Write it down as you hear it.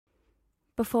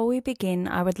Before we begin,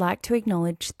 I would like to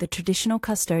acknowledge the traditional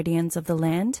custodians of the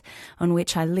land on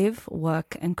which I live,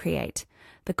 work and create,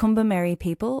 the Kumbameri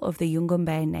people of the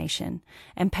Yungumbeh Nation,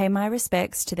 and pay my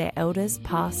respects to their elders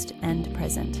past and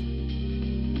present.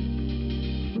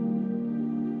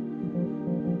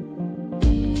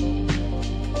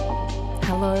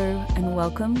 Hello and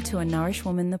welcome to A Nourish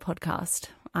Woman, the podcast.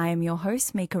 I am your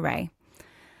host, Mika Ray.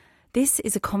 This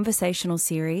is a conversational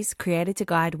series created to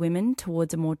guide women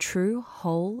towards a more true,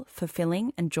 whole,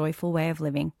 fulfilling and joyful way of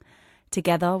living.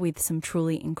 Together with some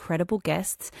truly incredible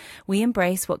guests, we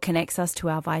embrace what connects us to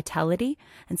our vitality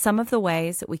and some of the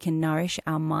ways that we can nourish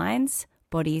our minds,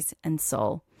 bodies and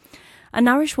soul. A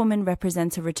Nourish Woman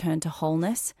represents a return to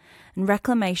wholeness and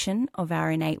reclamation of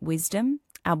our innate wisdom,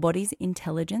 our body's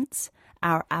intelligence,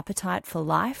 our appetite for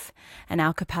life, and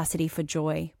our capacity for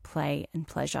joy, play and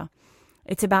pleasure.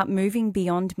 It's about moving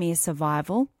beyond mere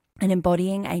survival and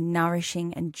embodying a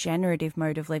nourishing and generative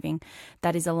mode of living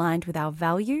that is aligned with our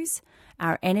values,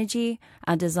 our energy,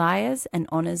 our desires, and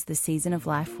honours the season of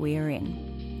life we are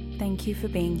in. Thank you for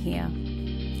being here.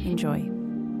 Enjoy.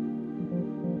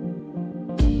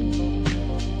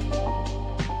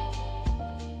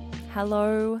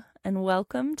 Hello and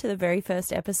welcome to the very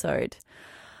first episode.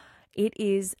 It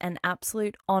is an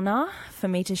absolute honour for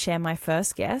me to share my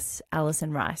first guest,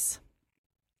 Alison Rice.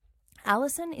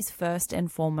 Alison is first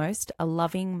and foremost a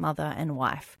loving mother and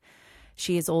wife.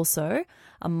 She is also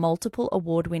a multiple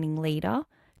award-winning leader,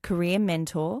 career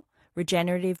mentor,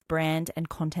 regenerative brand and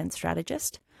content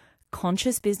strategist,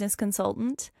 conscious business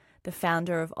consultant, the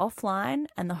founder of Offline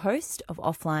and the host of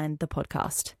Offline, the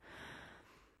podcast.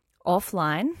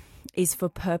 Offline is for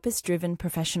purpose-driven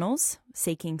professionals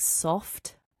seeking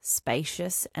soft,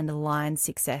 spacious and aligned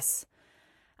success.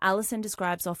 Alison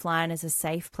describes Offline as a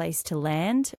safe place to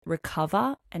land,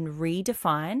 recover and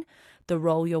redefine the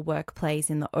role your work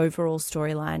plays in the overall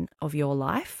storyline of your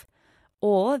life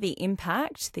or the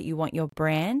impact that you want your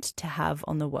brand to have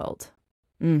on the world.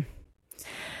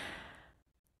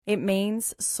 It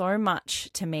means so much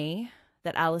to me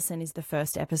that Alison is the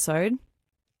first episode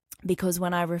because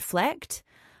when I reflect,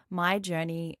 my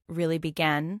journey really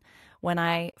began when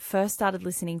I first started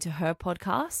listening to her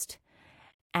podcast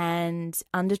and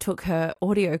undertook her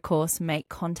audio course, Make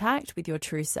Contact with Your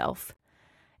True Self.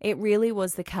 It really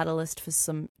was the catalyst for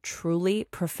some truly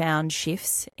profound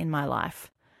shifts in my life.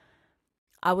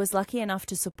 I was lucky enough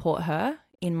to support her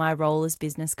in my role as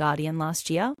business guardian last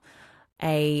year,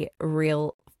 a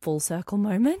real full circle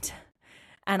moment,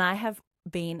 and I have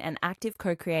been an active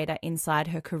co-creator inside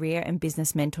her career and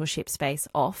business mentorship space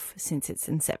off since its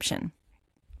inception.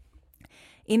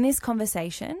 In this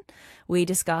conversation, we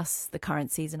discuss the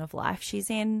current season of life she's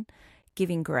in,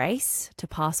 giving grace to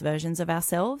past versions of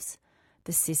ourselves,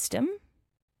 the system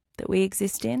that we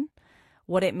exist in,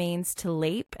 what it means to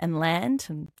leap and land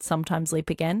and sometimes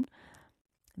leap again,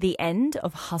 the end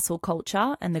of hustle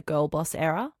culture and the girl boss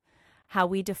era, how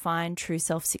we define true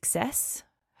self-success,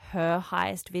 her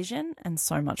highest vision, and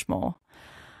so much more.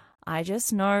 I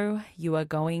just know you are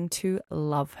going to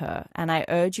love her, and I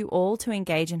urge you all to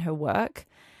engage in her work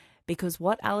because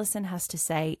what Alison has to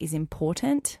say is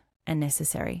important and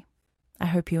necessary. I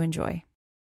hope you enjoy.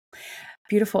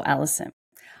 Beautiful Alison,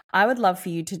 I would love for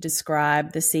you to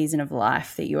describe the season of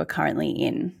life that you are currently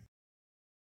in.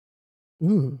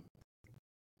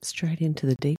 Straight into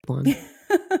the deep one.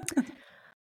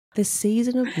 The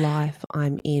season of life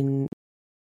I'm in,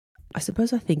 I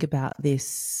suppose I think about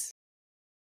this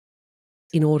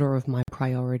in order of my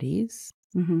priorities.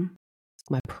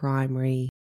 My primary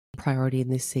priority in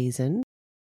this season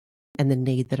and the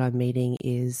need that I'm meeting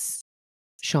is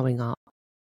showing up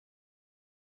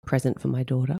present for my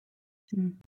daughter.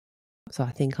 So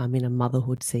I think I'm in a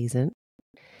motherhood season.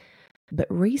 But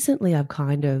recently I've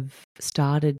kind of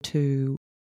started to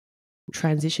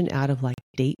transition out of like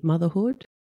deep motherhood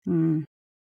and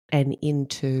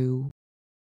into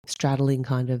straddling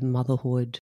kind of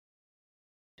motherhood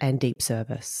and deep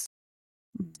service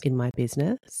in my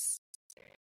business.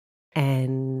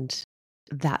 And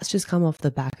that's just come off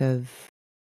the back of,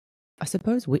 I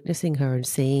suppose, witnessing her and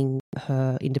seeing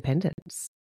her independence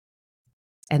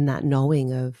and that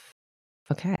knowing of,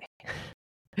 okay,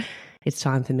 it's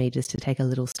time for me just to take a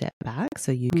little step back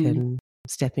so you can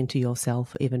step into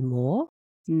yourself even more.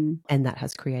 And that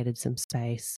has created some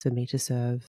space for me to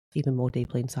serve even more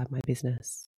deeply inside my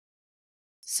business.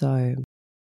 So,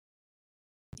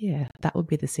 yeah, that would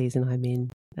be the season I'm in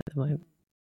at the moment.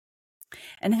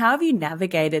 And how have you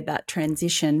navigated that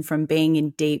transition from being in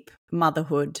deep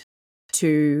motherhood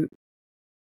to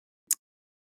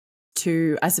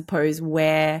I suppose,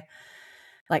 where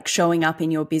like showing up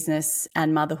in your business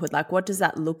and motherhood? Like, what does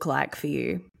that look like for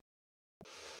you?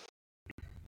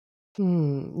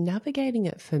 Navigating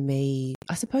it for me,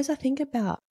 I suppose I think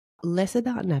about less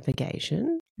about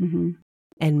navigation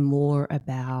and more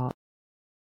about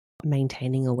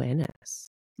maintaining awareness.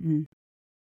 And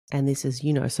this is,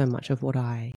 so much of what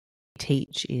I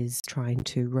teach is trying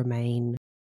to remain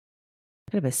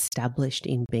kind of established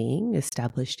in being,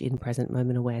 established in present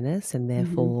moment awareness. And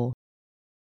therefore,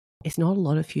 it's not a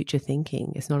lot of future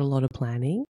thinking. It's not a lot of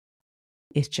planning.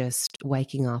 It's just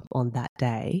waking up on that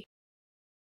day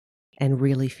and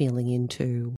really feeling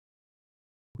into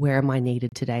where am I needed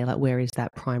today? Like, where is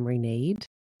that primary need?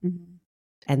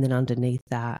 And then underneath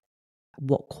that,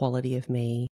 what quality of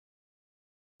me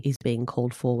is being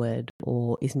called forward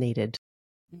or is needed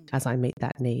as I meet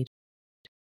that need.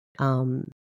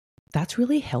 That's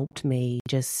really helped me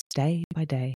just day by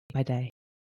day by day.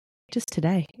 Just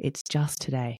today. It's just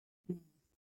today.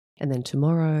 And then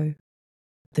tomorrow,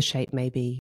 the shape may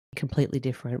be completely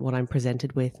different. What I'm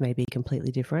presented with may be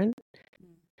completely different.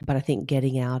 But I think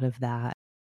getting out of that,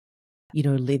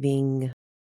 living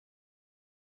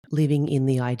in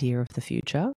the idea of the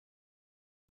future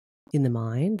in the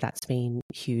mind, that's been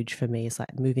huge for me. It's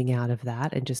like moving out of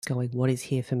that and just going, what is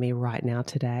here for me right now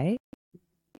today?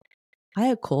 I,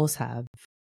 of course, have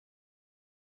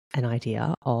an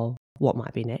idea of what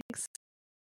might be next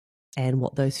and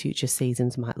what those future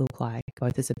seasons might look like,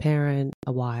 both as a parent,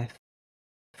 a wife,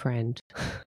 friend,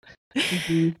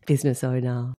 business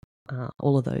owner,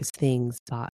 all of those things.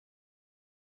 But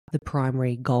the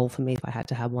primary goal for me, if I had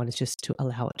to have one, is just to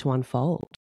allow it to unfold.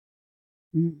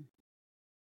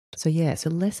 So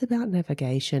less about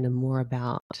navigation and more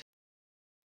about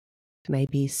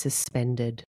maybe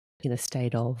suspended in a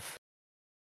state of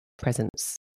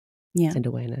presence and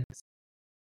awareness.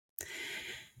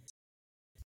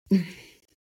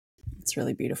 It's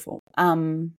really beautiful.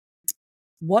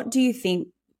 What do you think?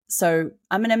 So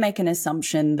I'm going to make an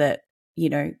assumption that,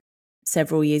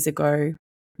 several years ago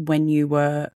when you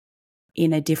were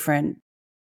in a different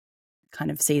kind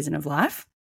of season of life,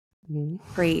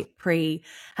 pre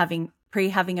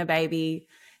having a baby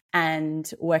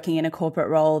and working in a corporate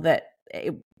role,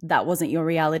 that wasn't your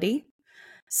reality.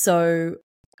 So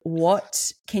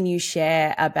what can you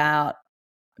share about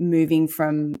moving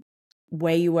from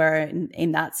where you were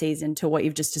in that season to what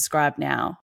you've just described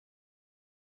now?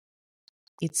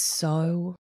 It's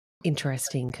so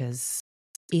interesting because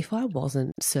if I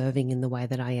wasn't serving in the way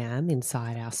that I am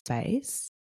inside our space,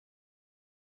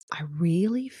 I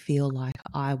really feel like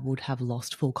I would have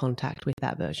lost full contact with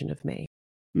that version of me.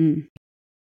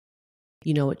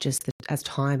 It just, as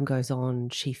time goes on,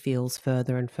 she feels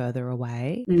further and further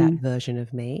away, that version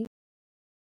of me.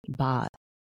 But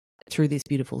through this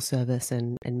beautiful service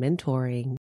and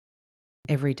mentoring,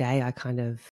 every day I kind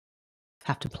of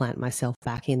have to plant myself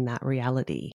back in that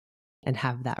reality and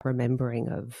have that remembering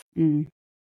of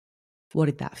what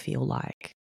did that feel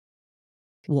like?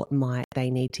 What might they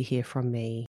need to hear from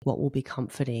me? What will be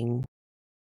comforting?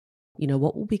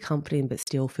 What will be comforting but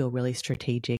still feel really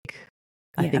strategic?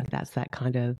 I think that's that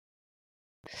kind of,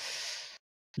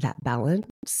 that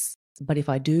balance. But if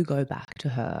I do go back to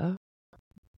her,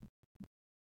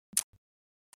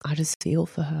 I just feel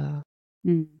for her.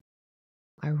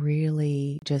 I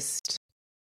really just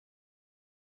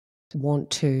want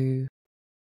to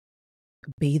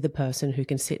be the person who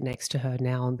can sit next to her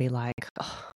now and be like,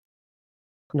 oh,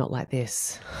 not like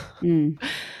this,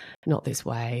 not this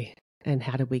way. And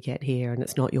how did we get here? And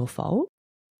it's not your fault.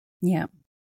 Yeah.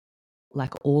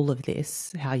 Like all of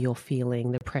this, how you're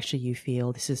feeling, the pressure you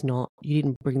feel, this is not, you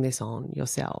didn't bring this on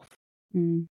yourself.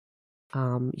 You're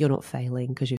not failing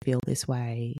because you feel this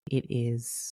way. It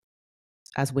is,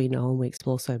 as we know and we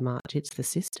explore so much, it's the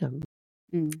system.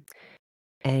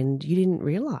 And you didn't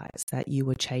realize that you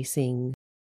were chasing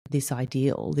this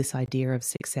idea of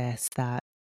success that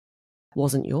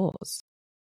wasn't yours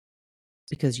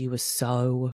because you were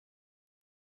so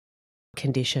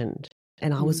conditioned.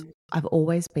 And I've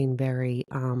always been very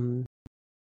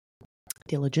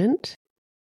diligent.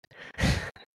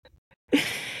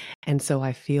 And so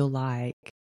I feel like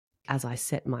as I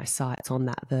set my sights on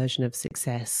that version of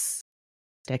success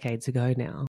decades ago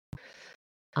now,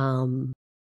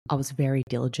 I was very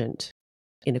diligent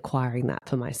in acquiring that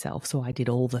for myself. So I did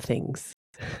all the things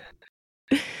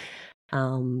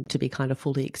to be kind of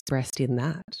fully expressed in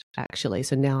that, actually.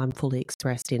 So now I'm fully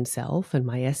expressed in self and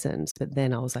my essence, but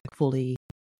then I was like fully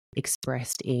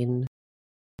expressed in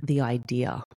the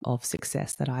idea of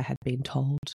success that I had been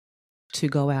told to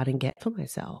go out and get for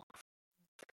myself.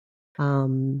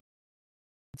 So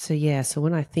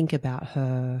when I think about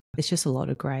her, it's just a lot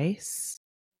of grace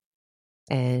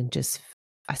and just,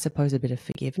 I suppose, a bit of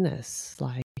forgiveness.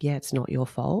 Like, yeah, it's not your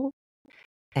fault.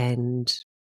 And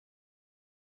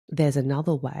there's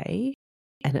another way,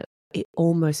 and it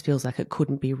almost feels like it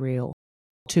couldn't be real,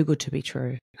 too good to be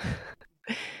true.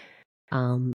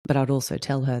 But I'd also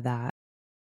tell her that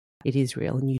it is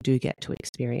real and you do get to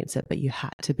experience it, but you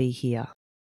had to be here.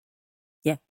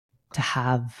 Yeah. To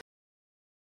have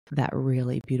that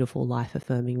really beautiful life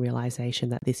affirming realization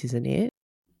that this isn't it,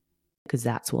 because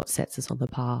that's what sets us on the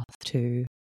path to,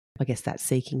 I guess, that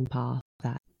seeking path,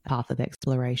 that path of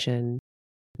exploration,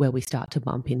 where we start to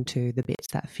bump into the bits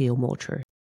that feel more true.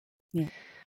 Yeah.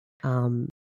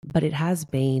 But it has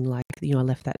been like, I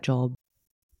left that job,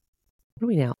 what are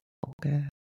we now?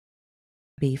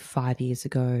 Be 5 years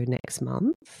ago next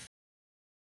month.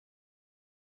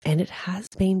 And it has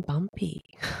been bumpy.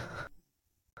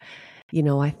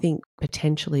 I think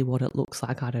potentially what it looks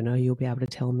like, I don't know, you'll be able to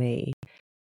tell me,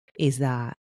 is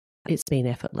that it's been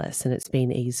effortless and it's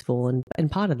been easeful.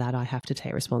 And part of that I have to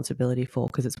take responsibility for,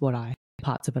 because it's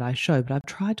parts of it I show. But I've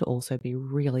tried to also be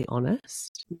really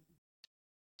honest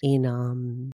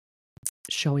in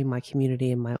showing my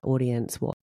community and my audience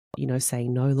what,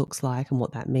 saying no looks like and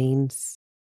what that means,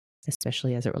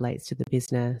 especially as it relates to the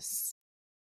business.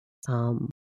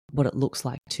 What it looks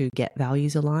like to get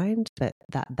values aligned, but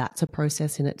that's a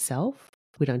process in itself.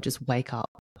 We don't just wake up,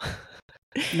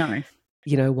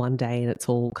 No, one day and it's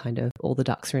all kind of, all the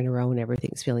ducks are in a row and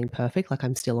everything's feeling perfect. Like,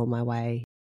 I'm still on my way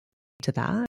to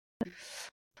that.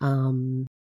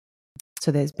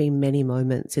 So there's been many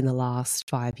moments in the last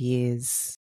 5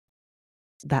 years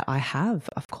that I have,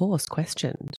 of course,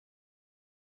 questioned.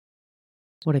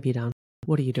 What have you done?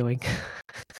 What are you doing?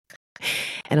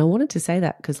 And I wanted to say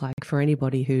that because, like, for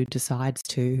anybody who decides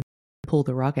to pull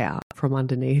the rug out from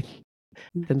underneath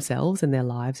themselves and their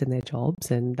lives and their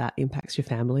jobs, and that impacts your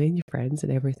family and your friends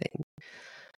and everything,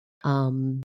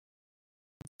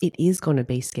 it is going to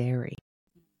be scary.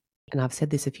 And I've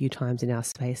said this a few times in our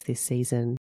space this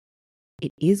season.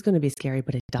 It is going to be scary,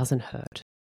 but it doesn't hurt.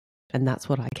 And that's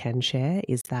what I can share,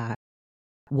 is that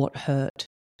what hurt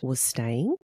was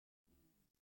staying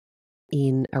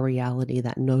in a reality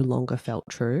that no longer felt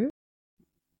true,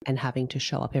 and having to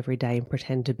show up every day and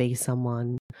pretend to be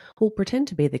someone, pretend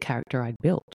to be the character I'd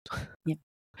built. Yeah.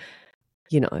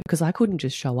 Because I couldn't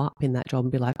just show up in that job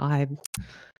and be like,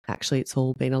 it's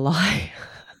all been a lie.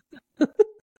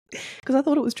 Because I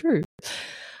thought it was true.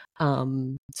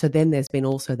 So then there's been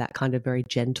also that kind of very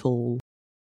gentle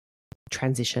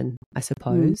transition, I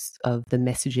suppose, of the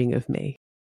messaging of me,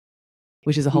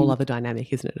 which is a whole other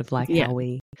dynamic, isn't it? Of like how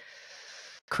we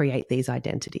create these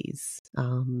identities.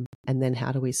 And then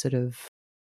how do we sort of,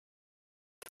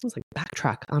 it's like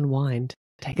backtrack, unwind,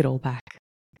 take it all back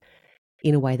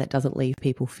in a way that doesn't leave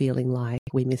people feeling like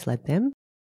we misled them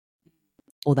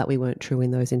or that we weren't true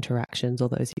in those interactions or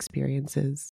those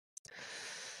experiences.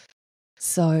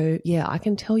 So, yeah, I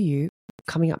can tell you,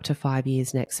 coming up to 5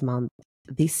 years next month,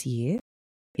 this year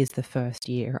is the first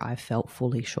year I've felt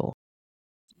fully sure.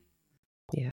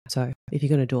 Yeah. So if you're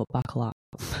going to do it, buckle up.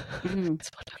 Well,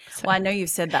 I know you've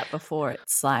said that before.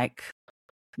 It's like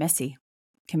messy,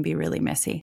 can be really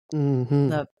messy. Mm-hmm.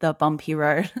 The bumpy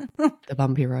road. The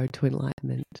bumpy road to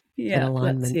enlightenment and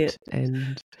alignment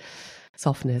and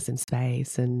softness and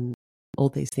space and all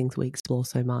these things we explore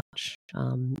so much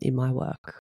in my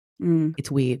work. It's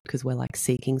weird because we're like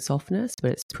seeking softness,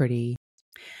 but it's pretty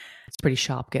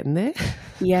sharp getting there.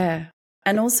 Yeah.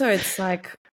 And also it's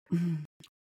like,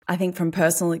 I think from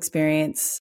personal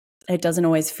experience, it doesn't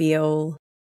always feel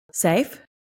safe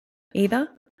either,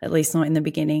 at least not in the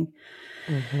beginning.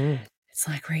 Mm-hmm. It's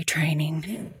like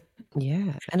retraining.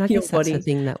 Yeah. And I guess that's the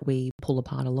thing that we pull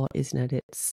apart a lot, isn't it?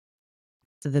 It's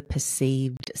the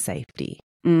perceived safety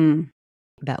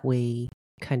that we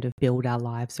kind of build our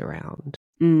lives around.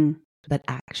 But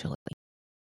actually,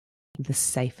 the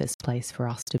safest place for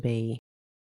us to be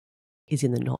is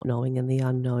in the not knowing and the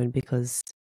unknown, because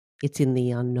it's in the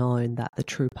unknown that the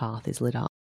true path is lit up.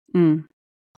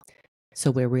 So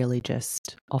we're really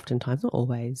just, oftentimes, not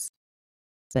always,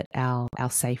 but our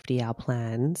safety, our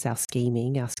plans, our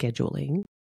scheming, our scheduling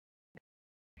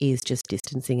is just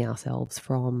distancing ourselves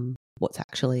from what's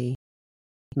actually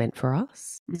meant for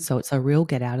us. So it's a real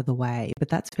get out of the way, but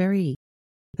that's very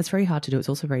hard to do. It's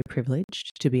also very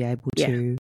privileged to be able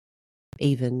to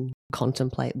even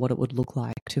contemplate what it would look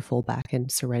like to fall back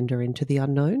and surrender into the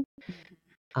unknown.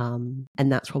 And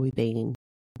that's probably been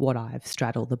what I've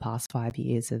straddled the past 5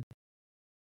 years of,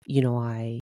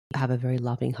 I have a very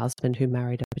loving husband who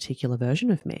married a particular version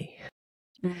of me.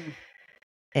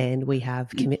 And we have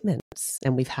commitments,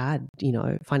 and we've had,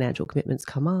 financial commitments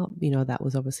come up. That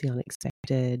was obviously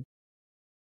unexpected.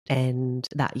 And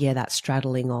that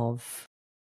straddling of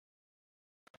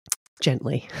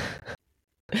gently,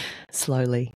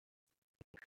 slowly,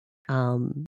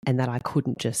 and that I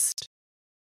couldn't just,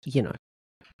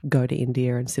 go to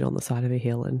India and sit on the side of a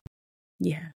hill, and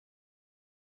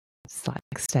it's like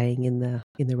staying in the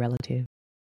relative.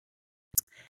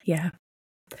 Yeah.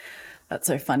 That's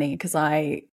so funny because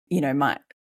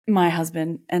my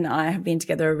husband and I have been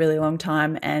together a really long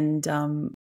time, and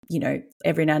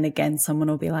every now and again someone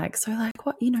will be like, so like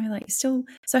what, like you're still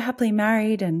so happily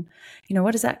married, and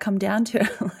what does that come down to?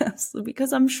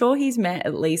 Because I'm sure he's met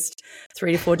at least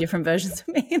 3 to 4 different versions of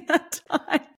me in that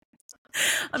time.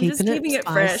 I'm just keeping it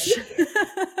fresh.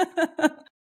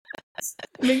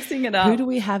 Mixing it up. Who do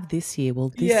we have this year?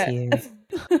 Well, this year.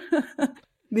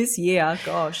 This year,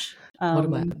 gosh. What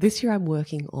am I? This year I'm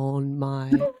working on my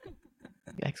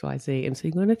XYZ, and so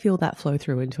you're going to feel that flow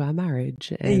through into our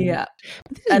marriage. And yeah.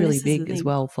 But this is really big as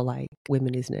well for like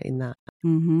women, isn't it? In that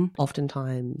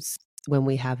oftentimes when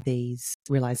we have these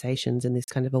realizations and this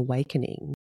kind of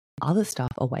awakening, other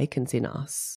stuff awakens in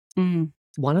us.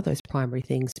 One of those primary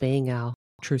things being our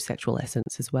true sexual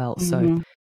essence as well. So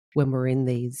when we're in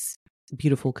these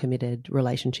beautiful committed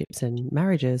relationships and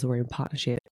marriages or in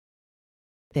partnership,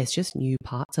 there's just new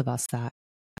parts of us that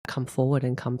come forward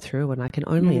and come through, and I can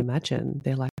only imagine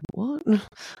they're like, what?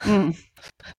 They're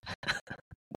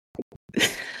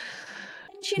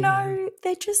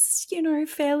just,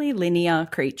 fairly linear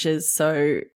creatures,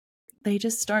 so they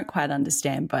just don't quite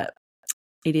understand, but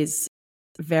it is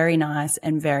very nice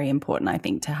and very important, I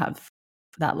think, to have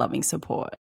that loving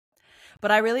support.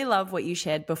 But I really love what you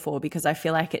shared before, because I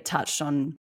feel like it touched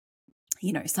on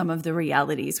some of the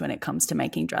realities when it comes to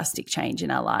making drastic change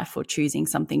in our life or choosing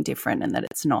something different, and that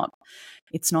it's not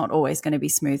always going to be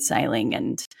smooth sailing.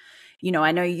 And,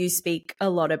 I know you speak a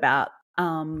lot about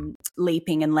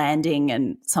leaping and landing,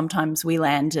 and sometimes we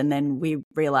land and then we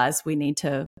realize we need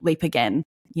to leap again,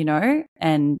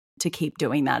 and to keep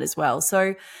doing that as well.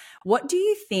 So what do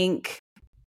you think?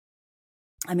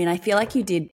 I mean, I feel like you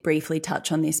did briefly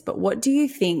touch on this, but what do you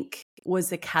think was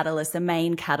the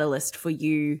main catalyst for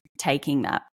you taking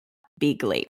that big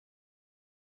leap?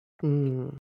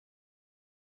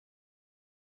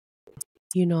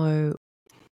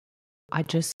 I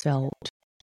just felt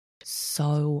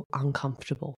so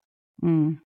uncomfortable.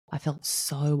 I felt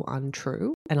so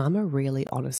untrue, and I'm a really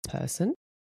honest person.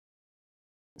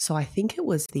 So I think it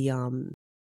was the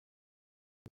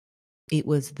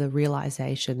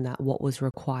realization that what was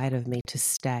required of me to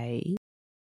stay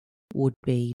would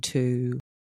be to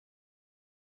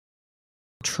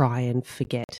try and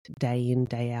forget day in,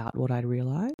 day out what I'd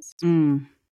realized. And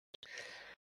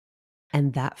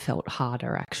that felt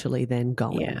harder actually than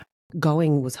going. Yeah.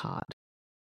 Going was hard.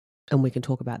 And we can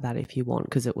talk about that if you want,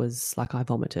 because it was like I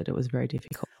vomited. It was very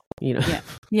difficult,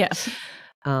 Yeah.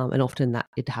 And often that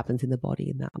it happens in the body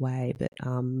in that way. But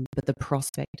the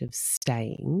prospect of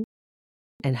staying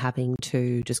and having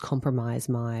to just compromise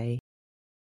my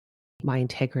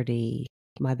integrity,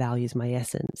 my values, my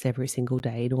essence every single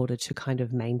day in order to kind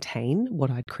of maintain what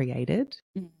I'd created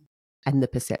and the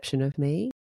perception of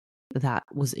me, that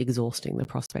was exhausting, the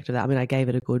prospect of that. I mean, I gave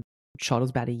it a good shot. It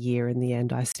was about a year. In the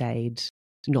end, I stayed,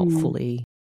 not fully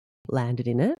landed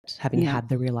in it, having had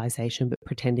the realization, but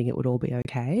pretending it would all be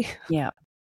okay. Yeah.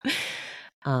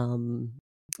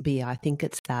 But yeah, I think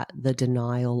it's that the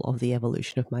denial of the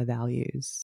evolution of my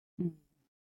values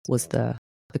was the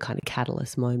kind of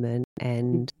catalyst moment,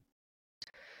 and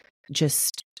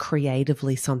just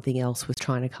creatively something else was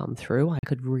trying to come through. I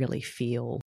could really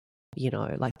feel,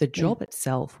 like the job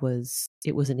itself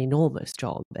it was an enormous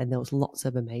job, and there was lots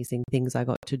of amazing things I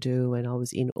got to do, and I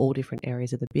was in all different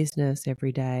areas of the business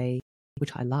every day,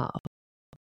 which I love.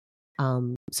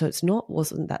 So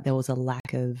wasn't that there was a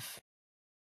lack of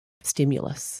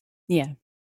stimulus. Yeah.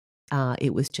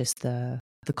 It was just the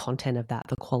content of that,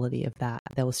 the quality of that.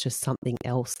 There was just something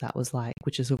else that was like,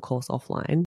 which is of course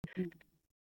offline,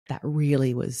 that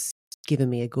really was giving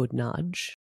me a good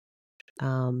nudge.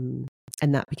 And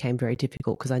that became very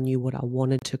difficult because I knew what I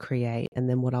wanted to create and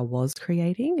then what I was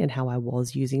creating and how I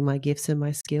was using my gifts and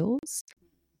my skills.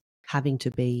 Having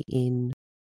to be in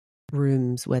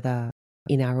rooms, whether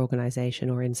in our organisation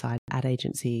or inside ad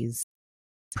agencies,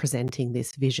 presenting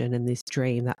this vision and this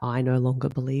dream that I no longer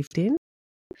believed in.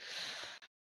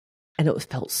 And it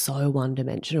felt so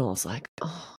one-dimensional. I was like,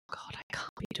 oh God, I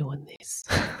can't be doing this.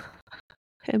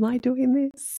 Am I doing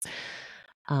this?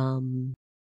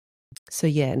 So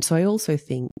yeah, and so I also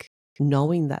think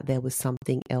knowing that there was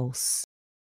something else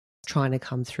trying to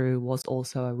come through was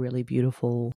also a really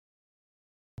beautiful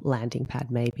landing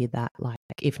pad, maybe, that like,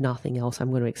 if nothing else, I'm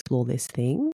going to explore this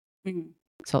thing.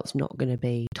 So it's not going to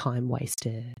be time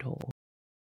wasted or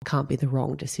can't be the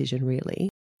wrong decision really.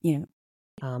 Yeah.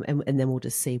 And then we'll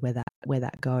just see where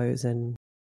that goes. And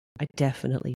I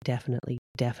definitely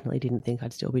didn't think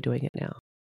I'd still be doing it now.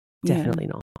 Definitely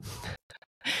not.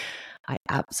 I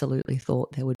absolutely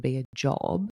thought there would be a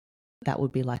job that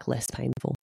would be like less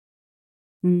painful.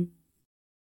 Mm.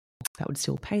 That would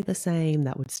still pay the same.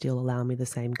 That would still allow me the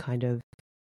same kind of,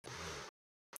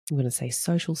 I'm going to say,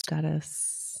 social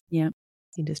status. Yeah.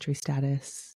 Industry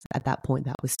status. At that point,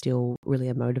 that was still really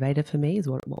a motivator for me, is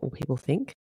what will people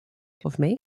think of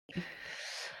me.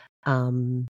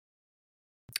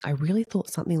 I really thought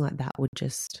something like that would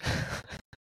just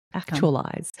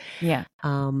actualize. Yeah.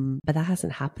 But that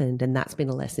hasn't happened, and that's been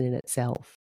a lesson in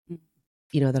itself. Mm.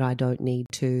 You know, that I don't need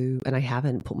to, and I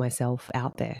haven't put myself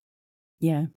out there.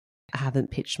 Yeah. I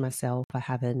haven't pitched myself. I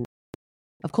haven't.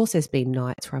 Of course, there's been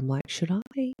nights where I'm like, should I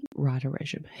write a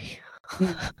resume?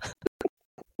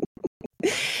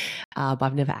 But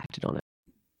I've never acted on it.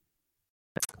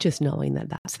 Just knowing that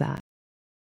that's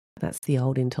the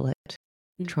old intellect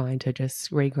trying to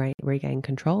just regain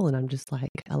control, and I'm just like,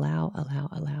 allow.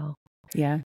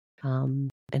 Yeah. And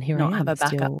here Not I am. have a backup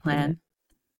still, plan.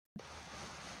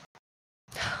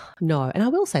 No, and I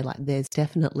will say, like, there's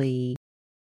definitely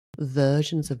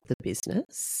versions of the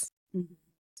business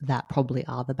that probably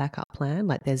are the backup plan.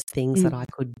 Like, there's things that I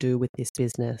could do with this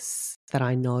business that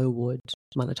I know would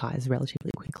monetize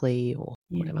relatively quickly or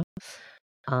whatever.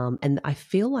 And I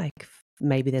feel like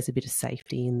maybe there's a bit of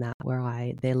safety in that,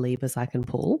 where they're levers I can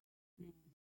pull,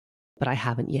 but I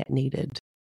haven't yet needed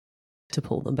to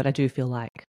pull them. But I do feel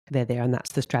like they're there, and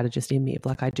that's the strategist in me of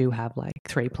like, I do have like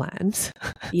 3 plans.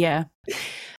 Yeah.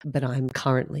 But I'm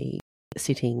currently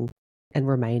sitting and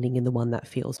remaining in the one that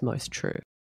feels most true.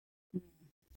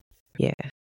 Yeah.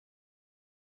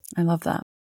 I love that.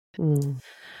 Mm.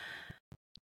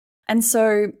 And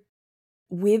so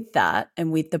with that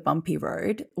and with the bumpy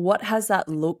road, what has that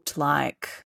looked like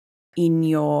in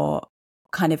your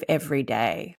kind of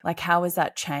everyday? Like, how has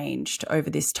that changed over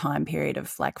this time period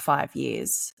of like 5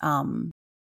 years?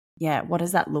 What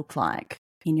does that look like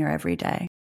in your everyday?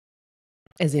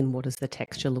 As in, what does the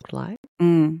texture look like?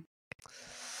 Mm.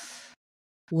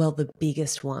 Well, the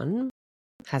biggest one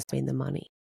has been the money.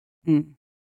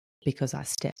 Because I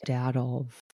stepped out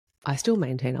of, I still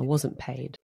maintain I wasn't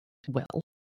paid well,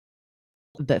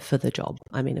 but for the job,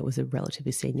 I mean, it was a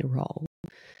relatively senior role.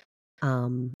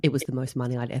 It was the most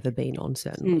money I'd ever been on,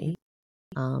 certainly.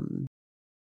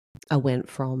 I went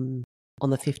from, on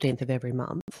the 15th of every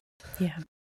month,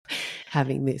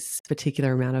 having this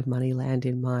particular amount of money land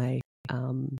in my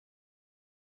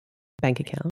bank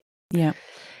account. Yeah.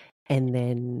 And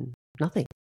then nothing.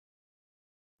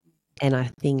 And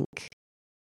I think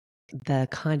the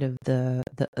kind of the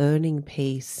earning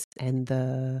piece and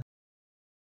the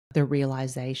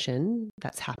realization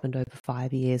that's happened over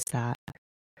 5 years that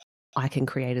I can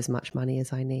create as much money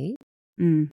as I need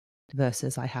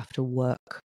versus I have to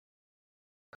work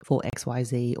for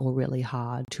XYZ or really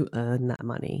hard to earn that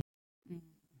money.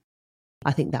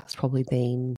 I think that's probably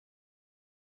been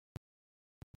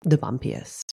the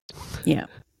bumpiest. Yeah.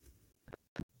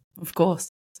 Of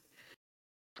course.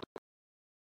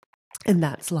 And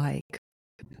that's like,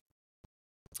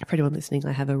 for anyone listening,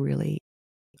 I have a really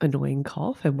annoying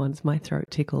cough, and once my throat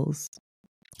tickles,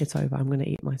 it's over. I'm going to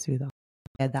eat my soother.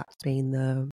 Yeah, that's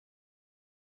been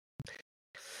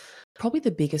probably the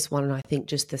biggest one, and I think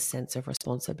just the sense of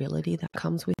responsibility that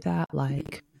comes with that,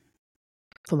 like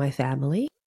for my family.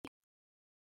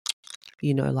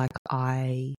 You know, like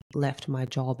I left my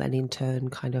job and in turn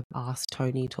kind of asked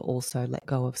Tony to also let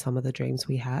go of some of the dreams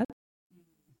we had.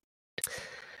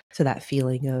 So that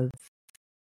feeling of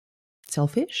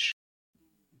selfish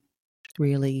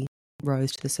really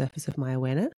rose to the surface of my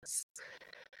awareness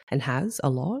and has a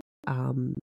lot.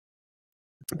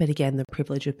 But again, the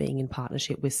privilege of being in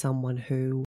partnership with someone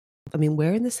who, I mean,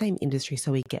 we're in the same industry,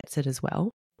 so he gets it as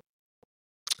well.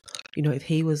 You know, if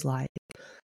he was like,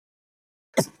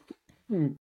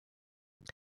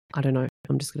 I don't know,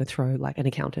 I'm just going to throw like an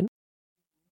accountant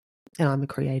and I'm a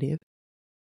creative,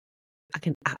 I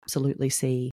can absolutely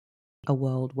see a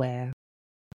world where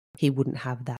he wouldn't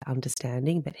have that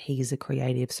understanding, but he's a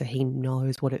creative, so he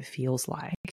knows what it feels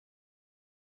like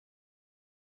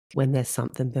when there's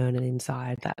something burning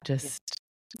inside that just,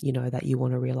 you know, that you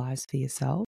want to realize for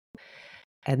yourself.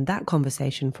 And that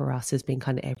conversation for us has been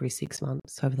kind of every 6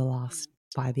 months over the last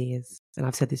 5 years. And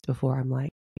I've said this before, I'm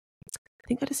like, I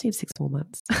think I just need 6 more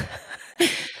months.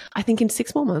 I think in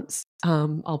 6 more months,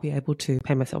 I'll be able to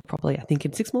pay myself properly. I think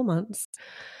in 6 more months.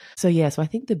 So yeah, so I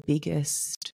think the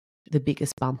biggest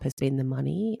bump has been the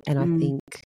money. And I think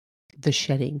the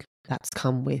shedding that's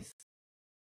come with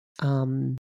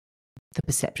the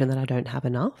perception that I don't have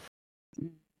enough,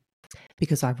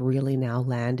 because I've really now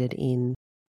landed in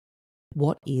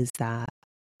what is that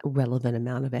relevant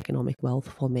amount of economic wealth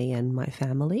for me and my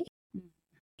family.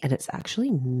 And it's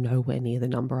actually nowhere near the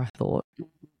number I thought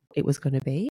it was going to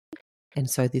be. And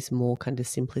so this more kind of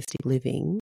simplistic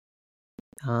living,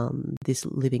 this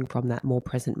living from that more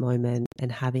present moment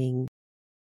and having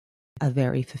a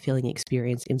very fulfilling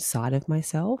experience inside of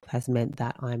myself has meant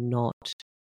that I'm not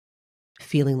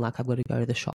feeling like I've got to go to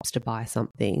the shops to buy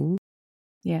something.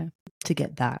 Yeah. To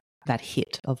get that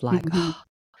hit of like,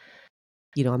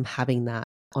 you know, I'm having that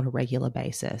on a regular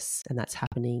basis, and that's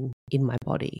happening in my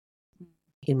body,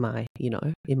 in my, you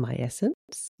know, in my essence.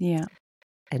 Yeah.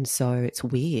 And so it's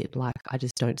weird. Like I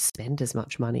just don't spend as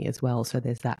much money as well. So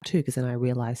there's that too, because then I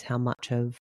realized how much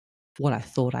of what I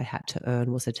thought I had to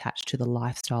earn was attached to the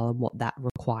lifestyle and what that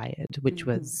required, which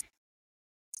was,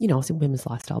 you know, I was in women's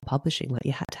lifestyle publishing. Like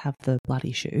you had to have the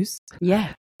bloody shoes.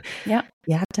 Yeah. Yeah.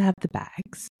 You had to have the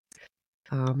bags.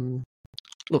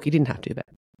 Look, you didn't have to, but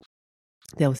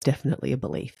there was definitely a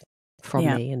belief from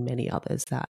me and many others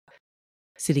that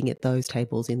sitting at those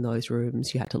tables in those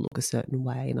rooms, you had to look a certain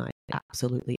way. And I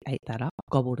absolutely ate that up,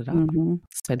 gobbled it up,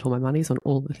 spent all my monies on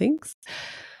all the things.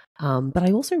 But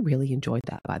I also really enjoyed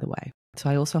that, by the way. So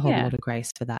I also hold a lot of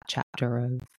grace for that chapter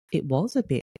of it was a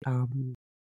bit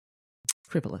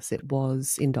frivolous. It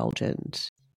was indulgent.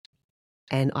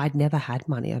 And I'd never had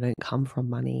money. I don't come from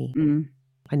money.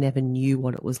 I never knew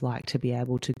what it was like to be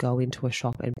able to go into a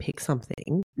shop and pick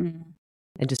something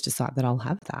and just decide that I'll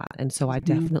have that. And so I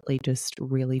definitely just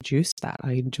really juiced that.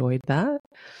 I enjoyed that.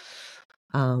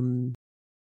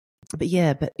 But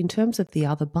yeah, but in terms of the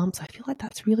other bumps, I feel like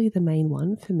that's really the main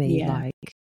one for me. Yeah.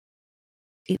 Like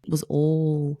it was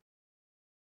all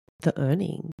the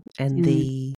earning and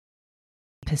the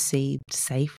perceived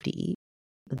safety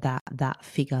that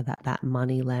figure, that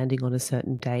money landing on a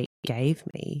certain date gave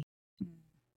me.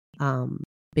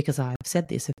 Because I've said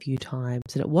this a few times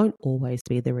and it won't always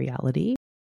be the reality,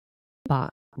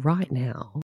 but right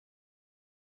now,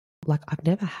 like I've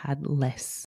never had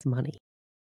less money.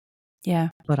 Yeah.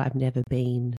 But I've never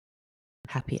been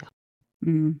happier.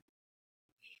 You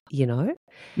know?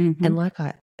 And like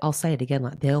I'll say it again,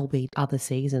 like there'll be other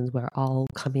seasons where I'll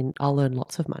come in, I'll earn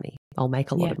lots of money. I'll make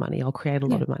a lot of money. I'll create a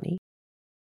lot of money.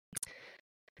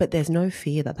 But there's no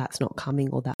fear that that's not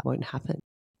coming or that won't happen.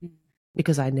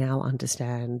 Because I now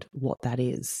understand what that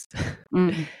is,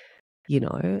 you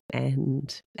know,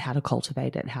 and how to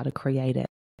cultivate it, how to create it,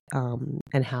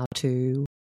 and how to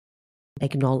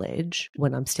acknowledge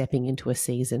when I'm stepping into a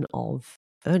season of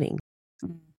earning.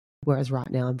 Whereas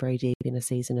right now I'm very deep in a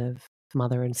season of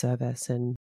mother and service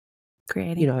and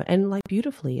creating, you know, and like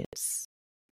beautifully it's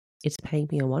paying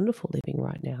me a wonderful living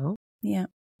right now. Yeah.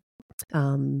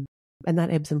 And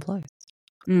that ebbs and flows.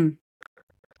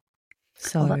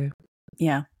 So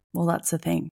well, that's the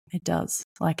thing. It does,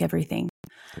 like everything.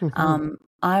 I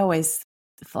always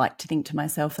like to think to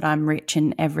myself that I'm rich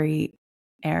in every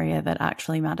area that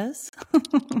actually matters.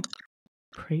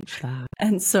 Preach that.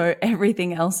 And so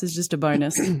everything else is just a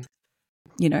bonus.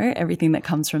 You know, everything that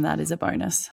comes from that is a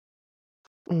bonus.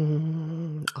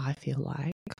 I feel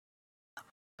like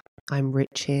I'm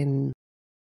rich in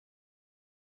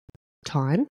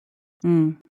time,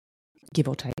 give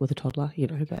or take with a toddler, you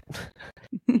know, but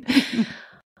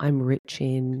I'm rich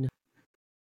in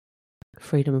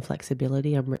freedom and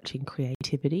flexibility. I'm rich in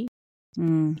creativity,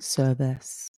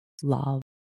 service, love,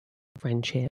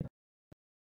 friendship.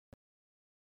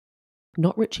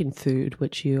 Not rich in food,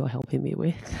 which you are helping me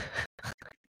with.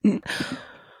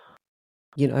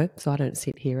 You know, so I don't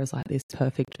sit here as like this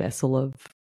perfect vessel of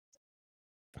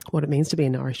what it means to be a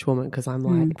nourished woman, because I'm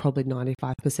like probably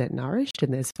 95% nourished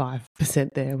and there's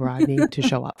 5% there where I need to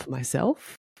show up for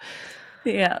myself.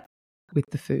 Yeah. With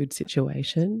the food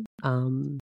situation. But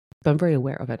I'm very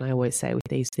aware of it. And I always say with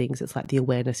these things, it's like the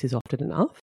awareness is often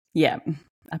enough. Yeah,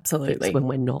 absolutely. It's when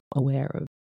we're not aware of,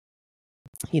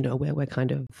 you know, where we're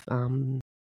kind of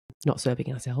not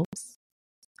serving ourselves.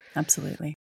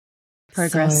 Absolutely.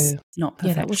 Progress, not perfection.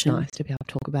 Yeah, that was nice to be able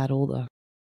to talk about all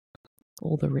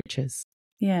the riches.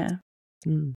 Yeah.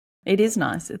 It is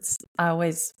nice. I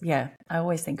always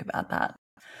think about that.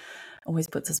 Always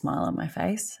puts a smile on my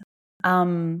face.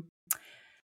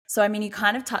 So, I mean, you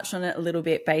kind of touched on it a little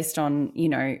bit based on, you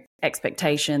know,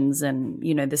 expectations and,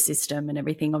 you know, the system and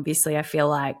everything. Obviously, I feel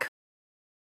like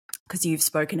because you've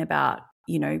spoken about,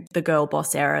 you know, the girl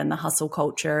boss era and the hustle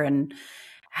culture and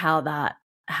how that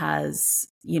has,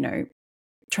 you know,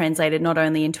 translated not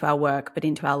only into our work but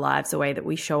into our lives, the way that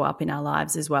we show up in our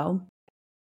lives as well.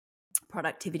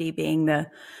 productivity being the,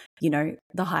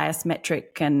 the highest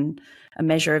metric and a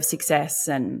measure of success.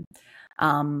 And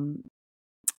and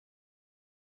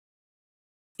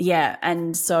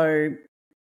so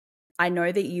I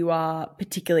know that you are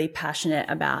particularly passionate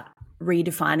about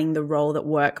redefining the role that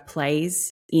work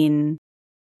plays in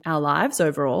our lives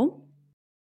overall.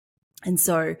 And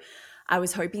so I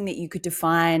was hoping that you could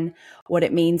define what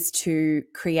it means to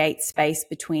create space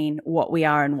between what we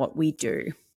are and what we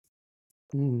do.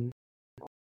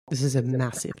 This is a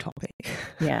massive topic.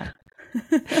 Yeah.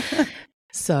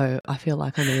 So I feel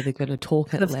like I'm either going to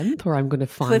talk at length or I'm going to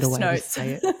find a way to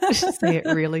say it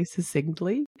really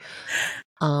succinctly.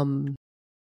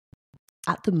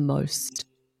 At the most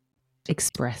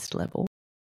expressed level,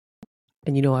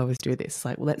 and I always do this,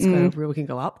 like, well, let's go over, we can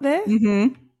go up there, we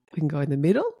can go in the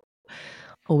middle,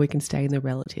 or we can stay in the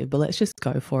relative, but let's just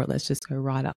go for it. Let's just go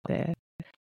right up there.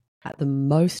 At the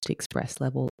most expressed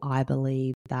level, I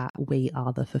believe that we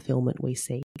are the fulfillment we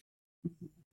seek.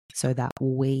 So that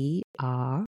we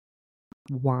are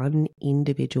one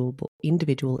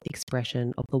individual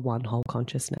expression of the one whole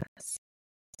consciousness.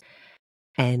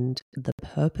 And the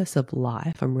purpose of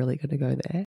life, I'm really going to go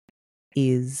there,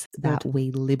 is that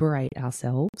we liberate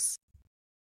ourselves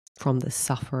from the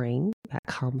suffering that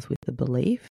comes with the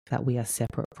belief that we are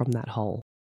separate from that whole.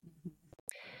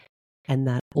 And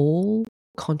that all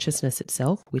consciousness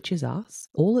itself, which is us,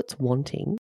 all it's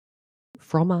wanting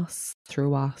from us,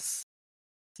 through us,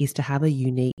 is to have a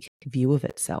unique view of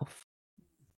itself.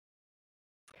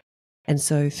 And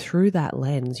so through that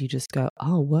lens, you just go,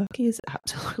 oh, work is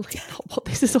absolutely not what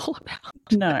this is all about.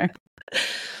 No.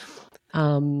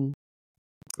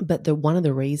 But one of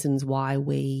the reasons why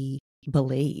we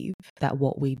believe that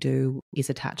what we do is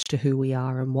attached to who we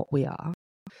are and what we are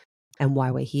and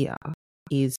why we're here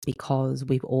is because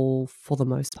we've all, for the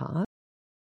most part,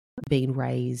 been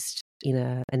raised in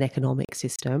an economic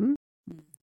system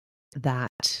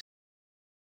that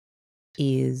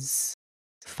is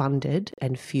funded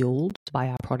and fueled by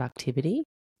our productivity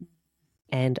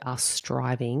and us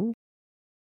striving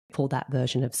for that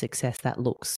version of success that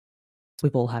looks,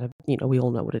 we've all had we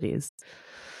all know what it is.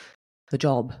 The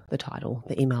job, the title,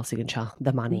 the email signature,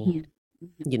 the money,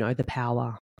 the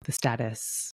power, the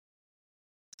status,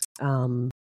 how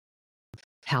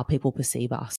people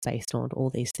perceive us based on all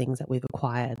these things that we've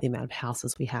acquired, the amount of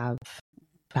houses we have,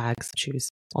 bags, shoes,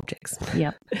 objects,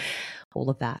 all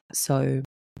of that. So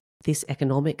this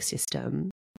economic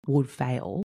system would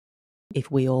fail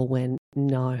if we all went,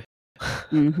 no,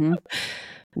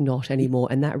 not anymore.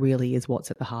 And that really is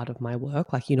what's at the heart of my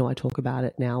work. Like, I talk about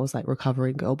it now as like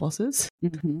recovering girl bosses.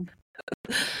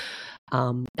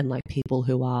 And like people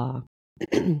who are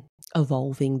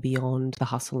evolving beyond the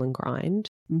hustle and grind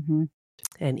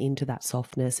and into that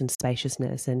softness and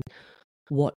spaciousness. And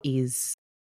what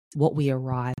we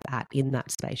arrive at in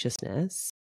that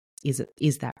spaciousness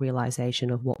is that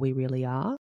realization of what we really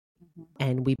are,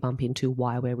 and we bump into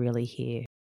why we're really here.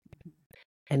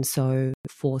 And so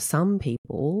for some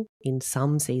people in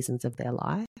some seasons of their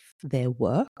life, their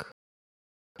work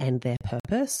and their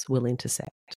purpose will intersect,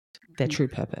 their true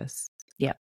purpose.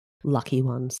 Yeah. Lucky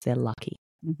ones, they're lucky.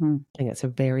 I think it's a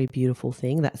very beautiful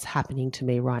thing that's happening to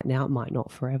me right now. It might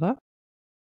not forever.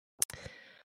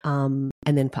 And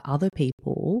then for other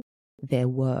people, their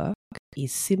work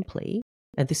is simply,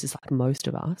 and this is like most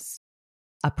of us,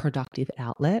 a productive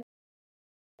outlet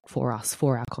for us,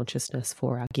 for our consciousness,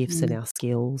 for our gifts and our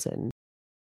skills. And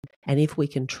if we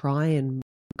can try and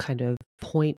kind of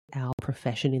point our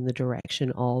profession in the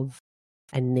direction of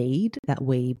a need that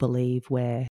we believe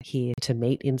we're here to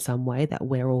meet in some way, that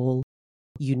we're all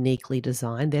uniquely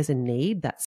designed, there's a need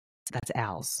that's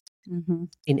ours.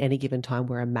 In any given time,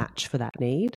 we're a match for that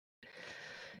need.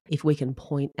 If we can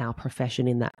point our profession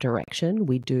in that direction,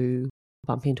 we do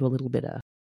bump into a little bit of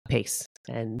peace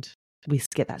and we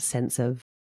get that sense of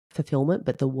fulfillment,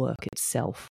 but the work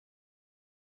itself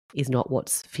is not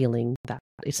what's feeling that.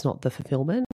 It's not the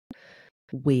fulfillment.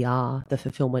 We are the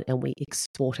fulfillment, and we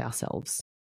export ourselves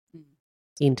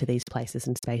into these places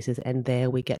and spaces, and there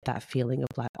we get that feeling of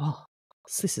like, oh,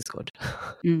 this is good.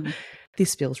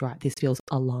 This feels right. This feels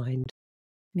aligned.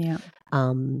 Yeah.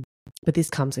 But this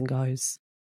comes and goes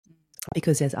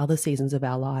because there's other seasons of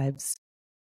our lives,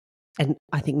 and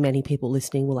I think many people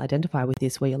listening will identify with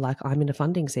this, where you're like, I'm in a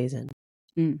funding season.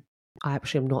 I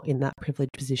actually am not in that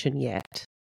privileged position yet.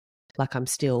 Like, I'm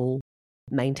still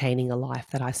maintaining a life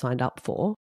that I signed up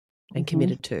for and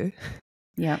committed to.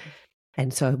 Yeah.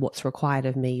 And so what's required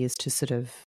of me is to sort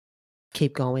of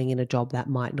keep going in a job that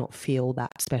might not feel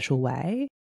that special way,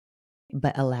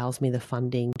 but allows me the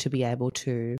funding to be able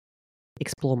to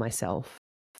explore myself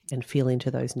and feel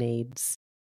into those needs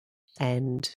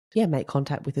and, make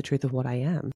contact with the truth of what I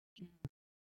am.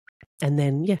 And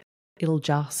then, it'll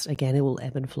just, again, it will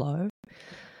ebb and flow.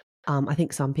 I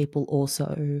think some people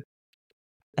also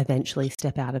eventually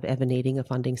step out of ever needing a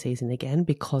funding season again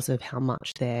because of how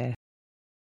much their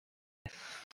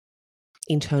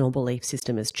internal belief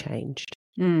system has changed.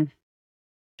 And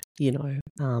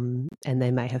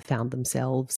they may have found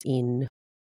themselves in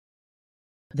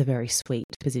the very sweet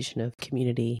position of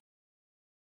community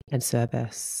and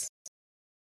service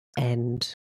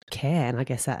and care. And I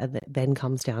guess that then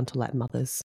comes down to like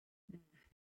mothers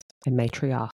and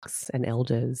matriarchs and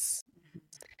elders.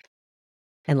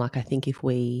 And like, I think if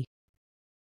we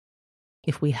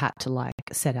had to like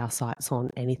set our sights on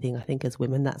anything, I think as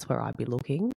women, that's where I'd be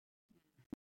looking,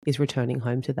 is returning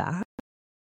home to that.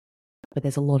 But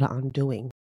there's a lot of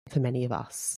undoing for many of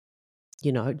us,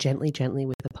 gently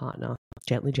with the partner,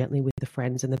 gently with the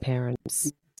friends and the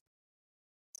parents.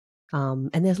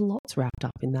 And there's lots wrapped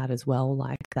up in that as well.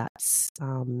 Like that's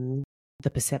the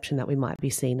perception that we might be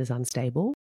seen as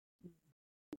unstable.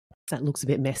 That looks a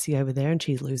bit messy over there and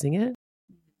she's losing it.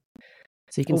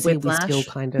 So you can see we still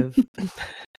kind of,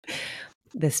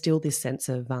 there's still this sense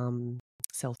of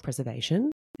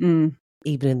self-preservation,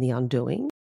 even in the undoing,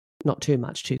 not too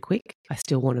much too quick. I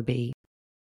still want to be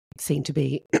seen to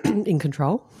be in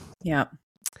control. Yeah.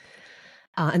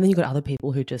 And then you've got other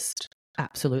people who just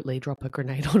absolutely drop a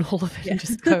grenade on all of it and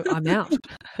just go, I'm out.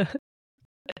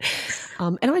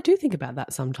 And I do think about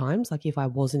that sometimes. Like if I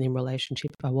wasn't in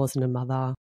relationship, if I wasn't a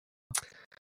mother,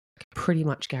 pretty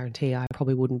much guarantee I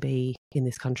probably wouldn't be in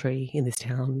this country, in this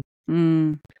town.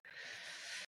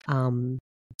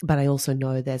 But I also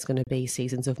know there's going to be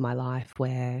seasons of my life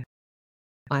where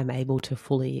I'm able to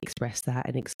fully express that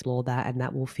and explore that, and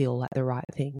that will feel like the right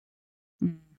thing.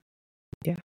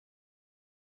 Yeah.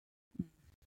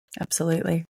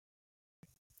 Absolutely.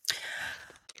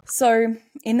 So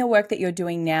in the work that you're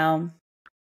doing now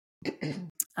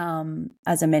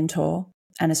as a mentor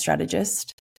and a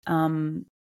strategist,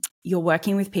 you're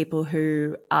working with people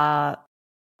who are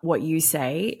what you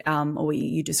say or what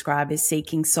you describe as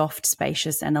seeking soft,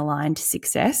 spacious and aligned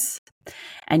success.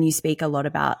 And you speak a lot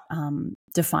about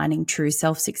defining true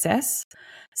self-success.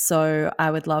 So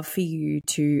I would love for you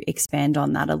to expand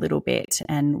on that a little bit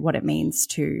and what it means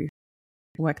to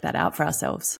work that out for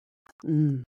ourselves.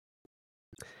 I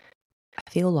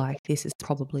feel like this is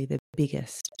probably the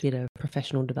biggest bit of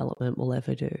professional development we'll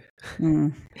ever do.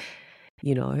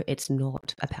 It's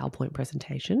not a PowerPoint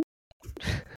presentation.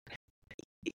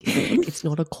 It's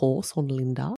not a course on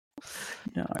Linda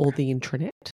or the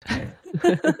intranet.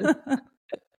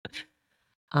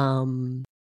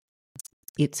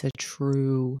 It's a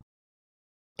true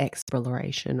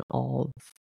exploration of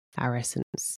our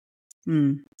essence.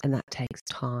 And that takes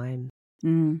time.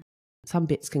 Some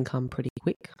bits can come pretty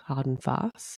quick, hard and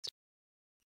fast.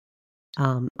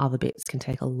 Other bits can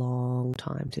take a long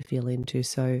time to feel into.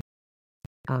 So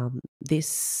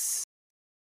this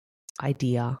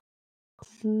idea,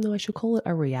 no, I should call it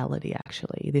a reality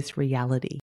actually. This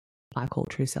reality I call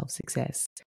true self-success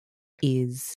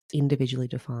is individually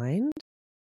defined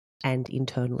and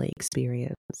internally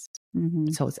experienced.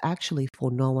 So it's actually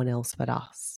for no one else but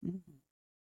us.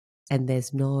 And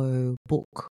there's no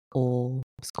book or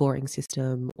scoring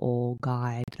system or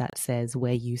guide that says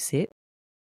where you sit.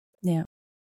 Yeah.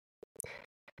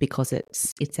 Because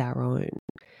it's our own.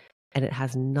 And it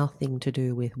has nothing to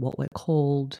do with what we're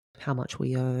called, how much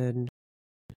we earn,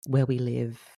 where we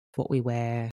live, what we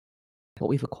wear, what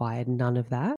we've acquired, none of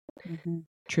that.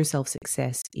 True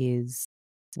self-success is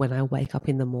when I wake up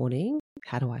in the morning,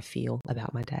 how do I feel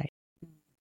about my day?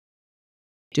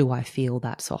 Do I feel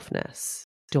that softness?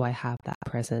 Do I have that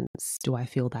presence? Do I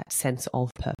feel that sense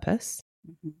of purpose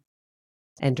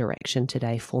and direction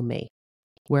today for me?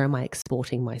 Where am I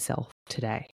exporting myself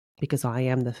today? Because I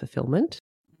am the fulfillment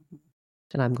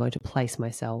and I'm going to place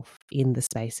myself in the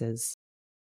spaces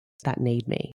that need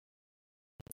me.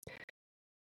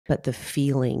 But the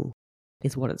feeling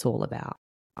is what it's all about.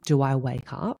 Do I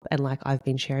wake up? And like I've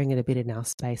been sharing it a bit in our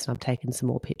space and I've taken some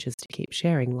more pictures to keep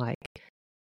sharing. Like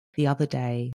the other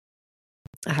day,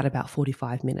 I had about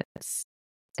 45 minutes.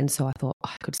 And so I thought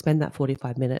I could spend that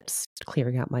 45 minutes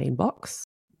clearing out my inbox,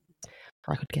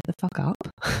 or I could get the fuck up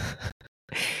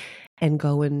and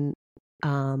go and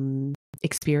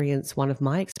experience one of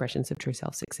my expressions of true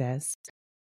self-success.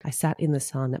 I sat in the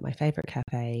sun at my favorite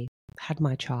cafe, had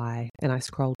my chai, and I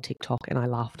scrolled TikTok and I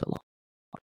laughed a lot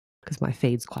because my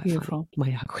feed's quite funny,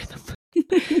 my algorithm.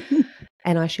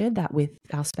 And I shared that with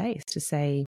our space to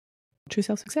say true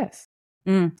self-success.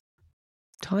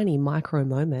 Tiny micro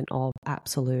moment of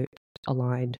absolute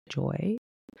aligned joy.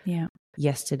 Yeah.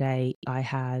 yesterday I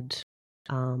had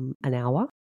an hour,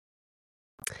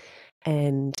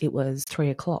 and it was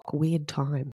 3:00, weird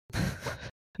time.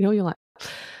 You're like,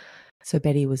 so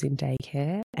Betty was in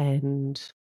daycare, and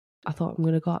I thought, I'm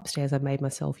going to go upstairs. I made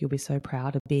myself, you'll be so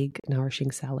proud, a big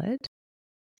nourishing salad.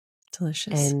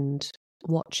 Delicious. And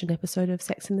watch an episode of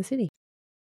Sex and the City.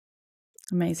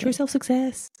 Amazing. True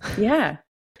self-success. Yeah.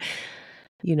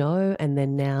 And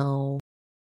then now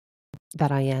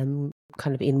that I am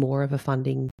kind of in more of a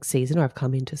funding season, or I've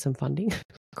come into some funding,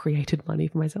 created money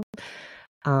for myself,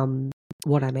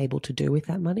 what I'm able to do with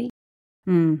that money.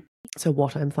 So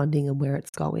what I'm funding and where it's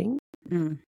going.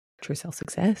 True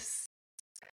self-success.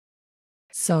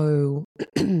 So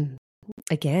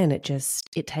again, it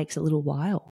takes a little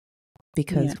while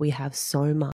because we have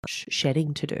so much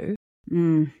shedding to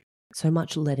do, so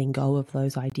much letting go of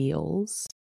those ideals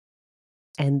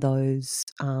and those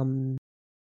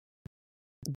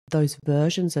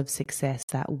versions of success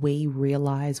that we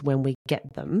realize when we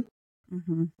get them,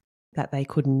 that they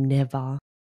could never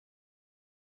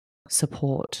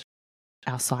support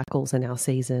our cycles and our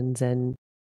seasons, and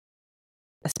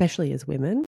especially as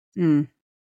women,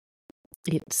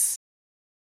 it's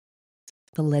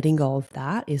the letting go of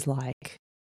that is like,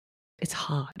 it's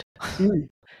hard.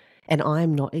 And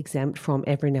I'm not exempt from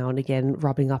every now and again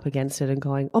rubbing up against it and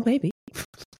going, oh, maybe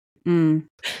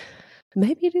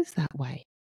it is that way.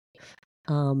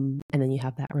 And then you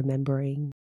have that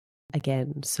remembering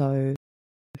again. So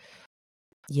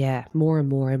yeah, more and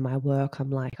more in my work, I'm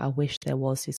like, I wish there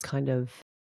was this kind of,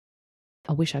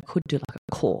 I wish I could do like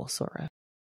a course or a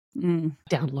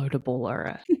downloadable or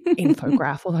a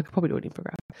infograph, or I could probably do an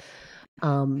infograph.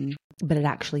 But it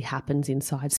actually happens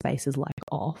inside spaces like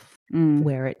off,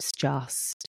 where it's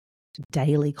just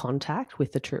daily contact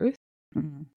with the truth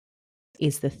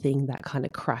is the thing that kind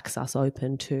of cracks us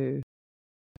open to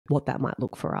what that might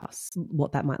look for us,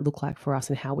 what that might look like for us,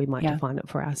 and how we might define it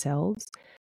for ourselves.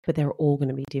 But they're all going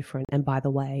to be different. And by the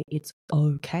way, it's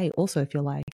okay. Also, if you're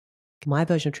like, my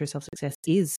version of true self-success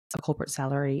is a corporate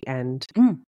salary and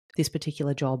this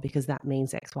particular job because that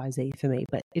means X, Y, Z for me.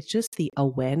 But it's just the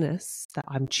awareness that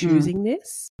I'm choosing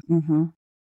this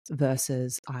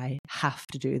versus I have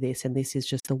to do this and this is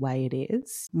just the way it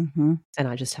is. And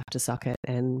I just have to suck it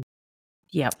and,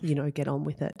 get on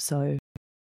with it. So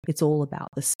it's all about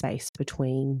the space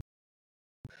between,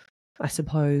 I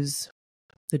suppose,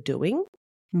 the doing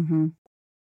and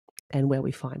where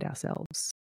we find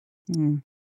ourselves.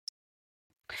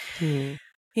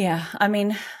 Yeah. I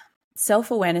mean,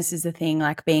 self-awareness is the thing,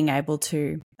 like being able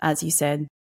to, as you said,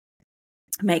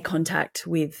 make contact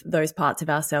with those parts of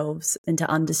ourselves and to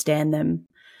understand them.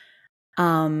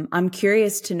 I'm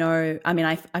curious to know, I mean,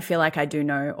 I feel like I do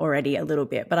know already a little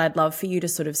bit, but I'd love for you to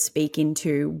sort of speak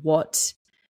into what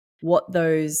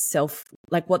those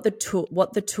what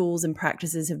the tools and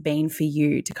practices have been for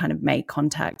you to kind of make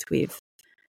contact with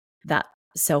that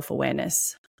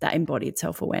self-awareness, that embodied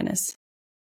self-awareness.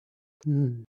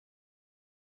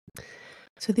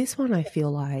 So this one, I feel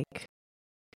like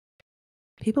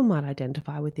people might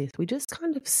identify with this. We just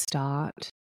kind of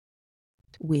start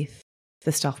with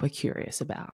the stuff we're curious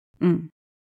about. So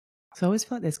I always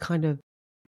feel like there's kind of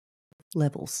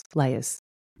layers.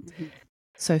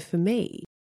 So for me,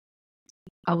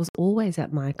 I was always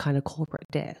at my kind of corporate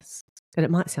desk, and it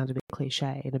might sound a bit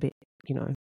cliche and a bit,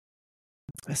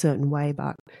 a certain way,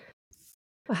 but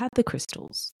I had the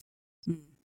crystals,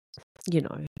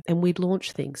 and we'd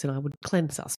launch things and I would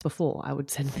cleanse us before I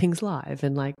would send things live.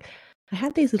 And like, I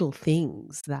had these little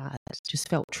things that just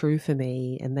felt true for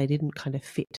me and they didn't kind of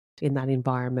fit in that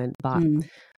environment, but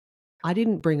I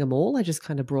didn't bring them all. I just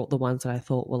kind of brought the ones that I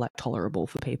thought were like tolerable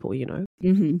for people,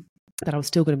 that I was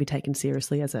still going to be taken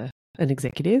seriously as an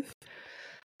executive.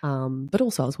 But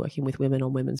also I was working with women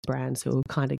on women's brands who were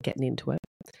kind of getting into it.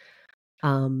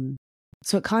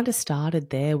 So it kind of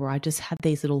started there where I just had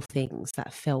these little things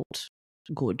that felt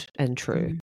good and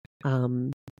true.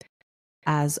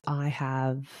 As I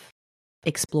have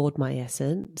explored my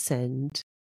essence and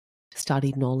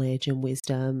studied knowledge and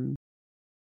wisdom,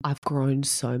 I've grown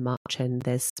so much, and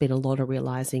there's been a lot of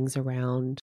realizings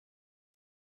around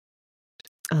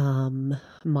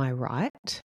my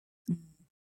right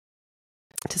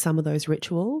to some of those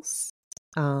rituals,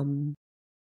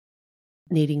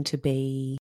 needing to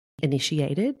be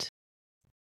initiated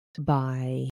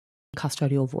by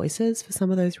custodial voices for some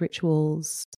of those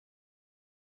rituals,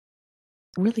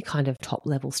 really kind of top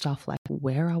level stuff like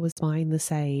where I was buying the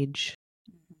sage,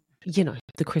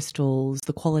 the crystals,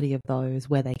 the quality of those,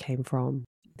 where they came from.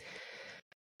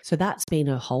 So that's been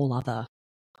a whole other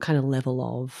kind of level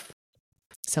of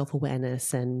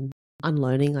self-awareness and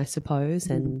unlearning, I suppose,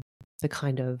 and the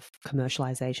kind of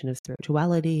commercialization of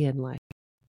spirituality and like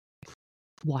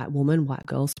white woman, white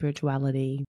girl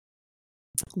spirituality,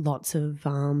 lots of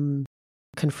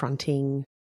confronting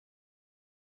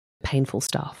painful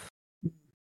stuff,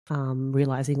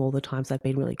 realizing all the times I've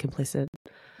been really complicit.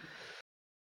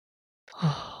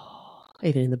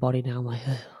 Even in the body now, I'm like,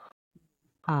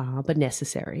 but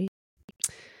necessary.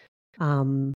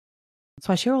 So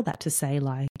I share all that to say,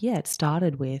 like, yeah, it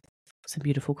started with some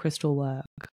beautiful crystal work,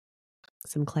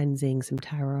 some cleansing, some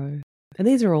tarot. And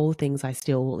these are all things I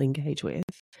still engage with,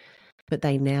 but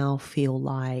they now feel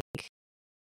like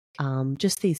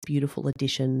just these beautiful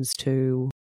additions to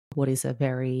what is a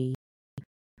very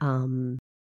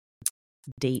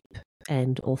deep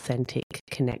and authentic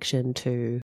connection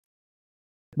to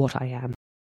what I am,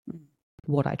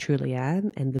 what I truly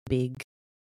am, and the big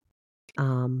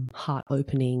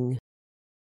heart-opening,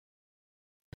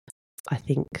 I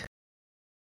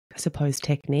suppose,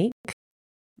 technique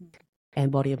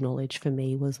and body of knowledge for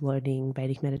me was learning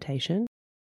Vedic meditation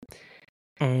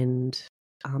and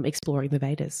exploring the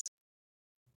Vedas.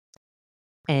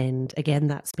 And again,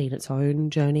 that's been its own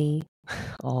journey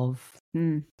of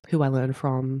who I learned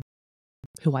from,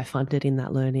 who I funded in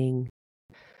that learning,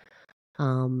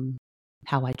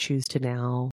 how I choose to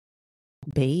now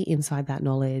be inside that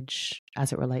knowledge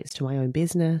as it relates to my own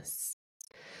business.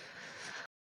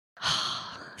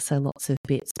 So lots of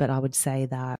bits, but I would say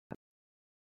that,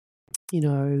 you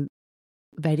know,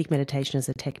 Vedic meditation as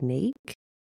a technique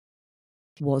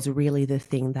was really the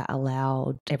thing that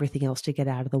allowed everything else to get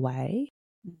out of the way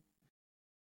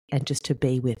and just to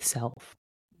be with self.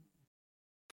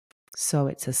 So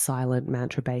it's a silent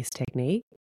mantra-based technique,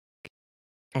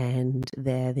 and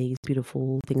they're these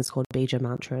beautiful things called bija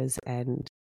mantras, and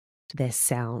they're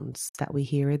sounds that we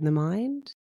hear in the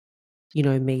mind. You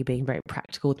know, me being very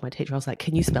practical with my teacher, I was like,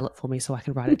 can you spell it for me so I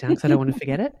can write it down because I don't want to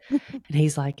forget it? And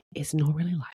he's like, it's not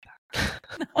really like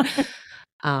that.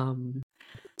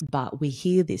 But we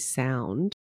hear this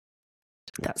sound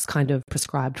that's kind of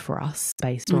prescribed for us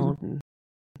based on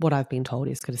what I've been told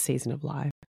is kind of season of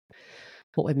life,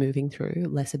 what we're moving through,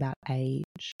 less about age.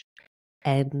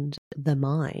 And the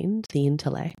mind, the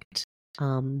intellect,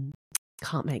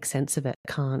 can't make sense of it,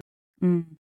 can't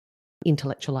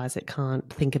intellectualize it,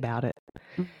 can't think about it.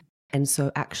 And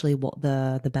so actually what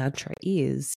the mantra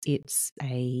is, it's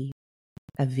a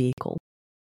vehicle.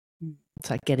 It's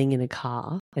like getting in a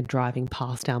car and driving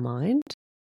past our mind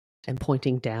and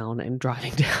pointing down and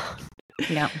driving down.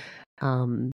 Yeah.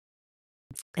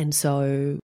 And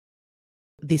so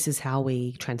this is how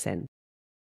we transcend.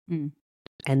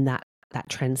 And that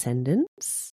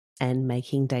transcendence and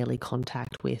making daily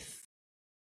contact with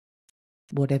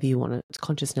whatever you want, it's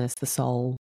consciousness, the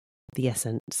soul, the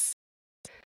essence,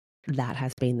 that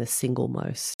has been the single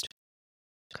most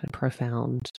kind of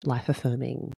profound,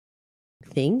 life-affirming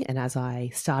thing. And as I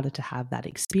started to have that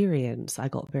experience, I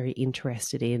got very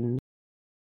interested in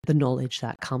the knowledge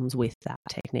that comes with that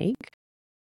technique.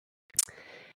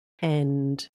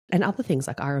 And other things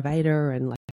like Ayurveda and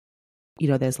like, you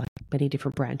know, there's like many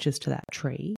different branches to that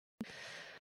tree.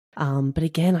 But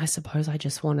again, I suppose I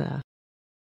just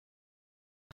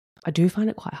I do find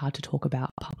it quite hard to talk about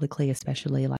publicly,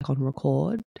 especially like on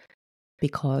record,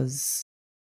 because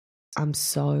I'm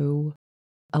so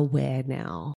aware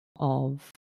now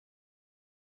of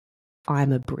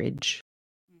I'm a bridge.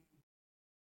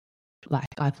 Like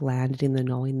I've landed in the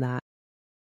knowing that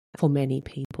for many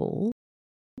people,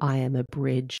 I am a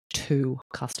bridge to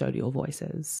custodial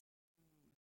voices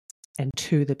and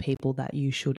to the people that you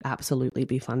should absolutely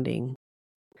be funding.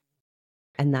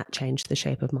 And that changed the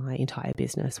shape of my entire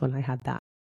business when I had that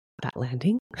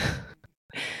landing.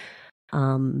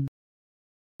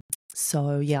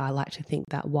 So yeah, I like to think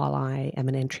that while I am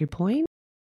an entry point,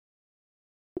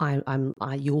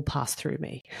 you'll pass through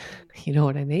me. You know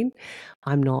what I mean?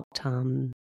 I'm not,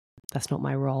 that's not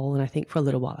my role. And I think for a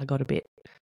little while I got a bit,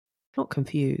 not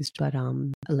confused, but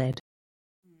led.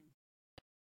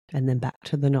 And then back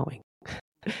to the knowing,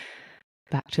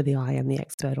 back to the I am the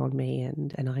expert on me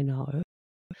and I know.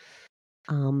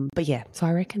 But yeah, so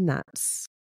I reckon that's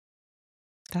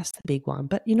the big one.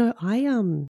 But you know, I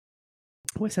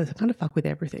always say I kind of fuck with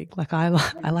everything. Like I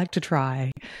like to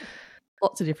try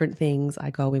lots of different things.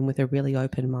 I go in with a really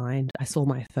open mind. I saw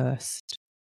my first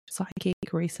psychic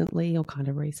recently, or kind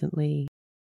of recently.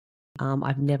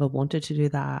 I've never wanted to do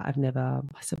that. I've never,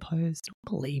 I suppose,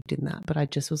 believed in that, but I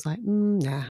just was like,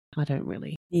 nah, I don't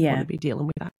really want to be dealing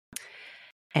with that.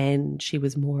 And she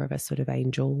was more of a sort of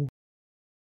angel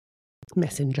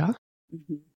messenger,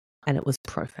 and it was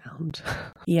profound.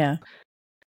 Yeah.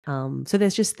 So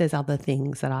there's other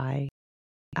things that I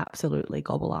absolutely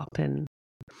gobble up and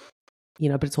you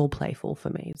know, but it's all playful for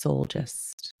me. It's all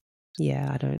just,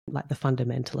 yeah, I don't like the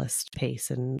fundamentalist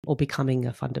piece or becoming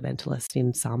a fundamentalist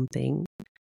in something.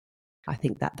 I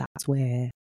think that's where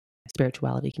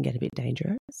spirituality can get a bit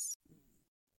dangerous,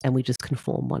 and we just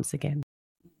conform once again,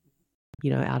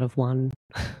 you know, out of one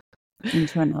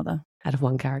into another, out of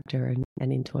one character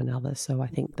and into another. So I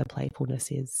think the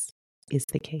playfulness is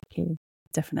the key.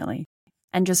 Definitely.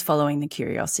 And just following the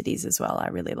curiosities as well. I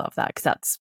really love that,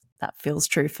 because that feels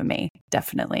true for me.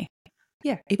 Definitely.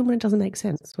 Yeah, even when it doesn't make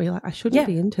sense, where you're like, I shouldn't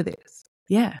be into this.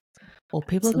 Yeah. Or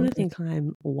people are going to think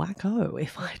I'm wacko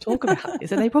if I talk about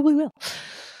this, and they probably will.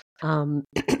 But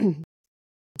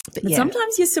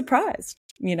sometimes you're surprised,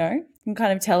 you know, you can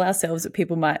kind of tell ourselves that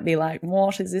people might be like,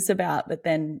 what is this about? But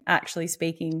then actually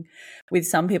speaking with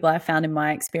some people, I found in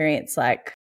my experience,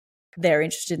 like they're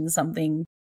interested in something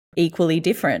equally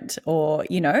different, or,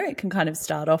 you know, it can kind of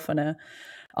start off on a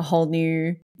whole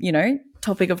new, you know,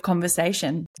 topic of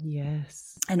conversation.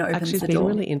 Yes. And it opens actually, it's the been door.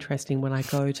 really interesting when I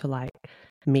go to like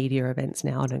media events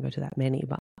now. I don't go to that many,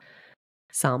 but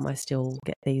some I still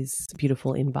get these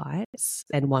beautiful invites,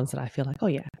 and ones that I feel like, oh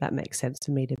yeah, that makes sense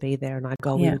for me to be there. And I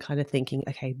go in kind of thinking,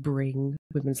 okay, bring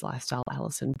women's lifestyle,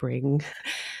 Alison, bring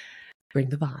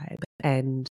the vibe.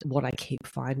 And what I keep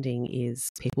finding is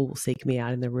people will seek me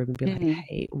out in the room and be like,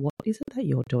 hey, what is it that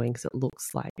you're doing? Because it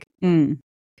looks like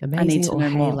amazing. Or, hey,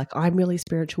 more. Like I'm really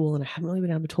spiritual and I haven't really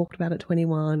been able to talk about it to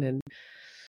anyone. And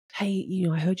hey, you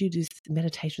know, I heard you do this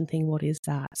meditation thing. What is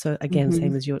that? So again,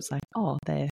 same as you, it's like, oh,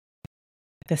 there's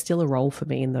still a role for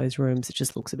me in those rooms. It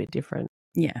just looks a bit different.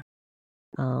 Yeah.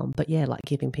 But yeah, like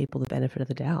giving people the benefit of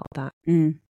the doubt that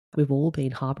we've all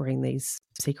been harboring these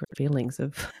secret feelings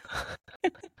of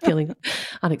feeling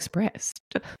unexpressed.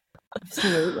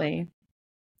 Absolutely.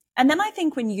 And then I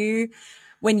think when you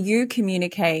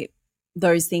communicate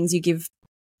those things, you give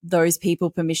those people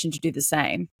permission to do the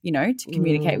same, you know, to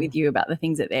communicate with you about the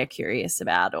things that they're curious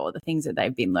about, or the things that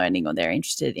they've been learning or they're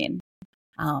interested in.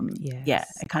 Yeah,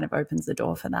 it kind of opens the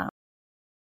door for that.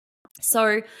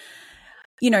 So,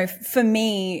 you know, for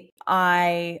me,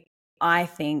 I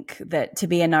think that to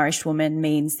be a nourished woman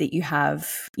means that you have,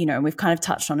 you know, we've kind of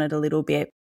touched on it a little bit,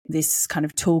 this kind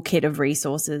of toolkit of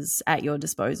resources at your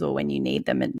disposal when you need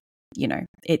them. And, you know,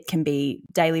 it can be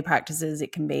daily practices,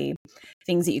 it can be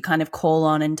things that you kind of call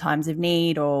on in times of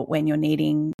need, or when you're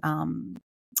needing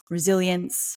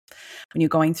resilience, when you're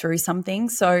going through something.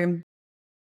 So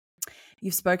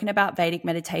you've spoken about Vedic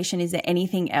meditation. Is there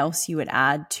anything else you would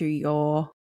add to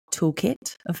your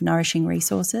toolkit of nourishing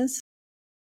resources?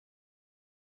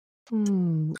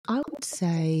 I would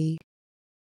say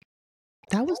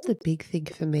that was the big thing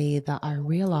for me that I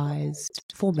realized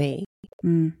for me,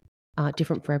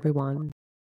 different for everyone.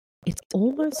 It's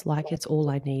almost like it's all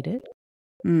I needed.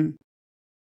 You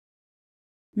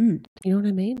know what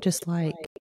I mean? Just like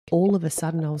all of a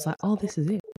sudden I was like, oh, this is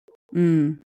it.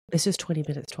 It's just 20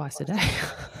 minutes twice a day.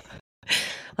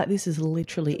 Like this is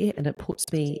literally it. And it puts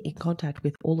me in contact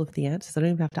with all of the answers. I don't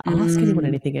even have to ask anyone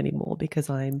anything anymore, because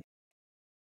I'm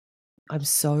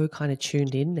so kind of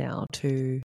tuned in now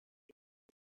to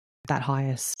that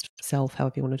highest self,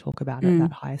 however you want to talk about it,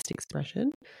 that highest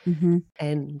expression.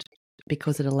 And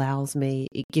because it allows me,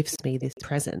 it gives me this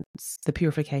presence, the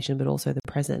purification, but also the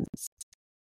presence.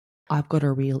 I've got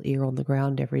a real ear on the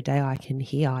ground every day. I can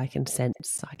hear, I can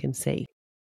sense, I can see,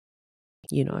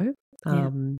 you know.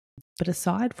 But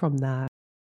aside from that,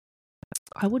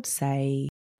 I would say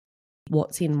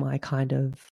what's in my kind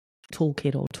of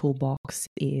toolkit or toolbox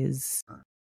is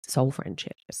soul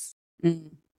friendships.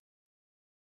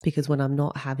 Because when I'm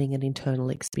not having an internal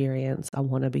experience, I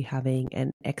want to be having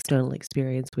an external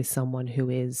experience with someone who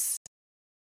is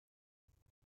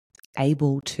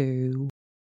able to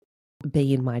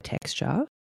be in my texture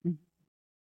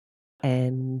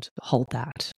and hold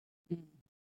that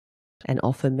and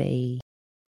offer me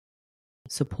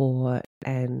support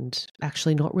and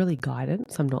actually not really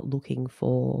guidance. I'm not looking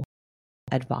for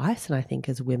advice. And I think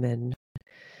as women,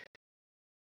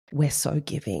 we're so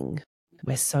giving,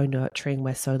 we're so nurturing,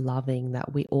 we're so loving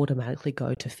that we automatically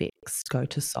go to fix, go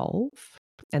to solve.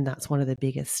 And that's one of the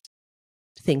biggest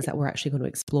things that we're actually going to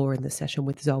explore in the session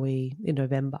with Zoe in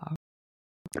November,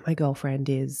 my girlfriend,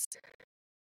 is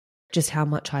just how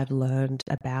much I've learned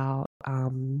about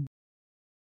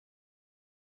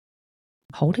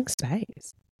holding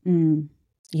space.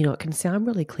 You know, it can sound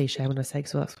really cliche when I say,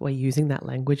 because we're using that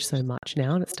language so much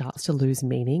now and it starts to lose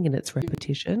meaning in its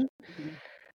repetition.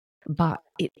 But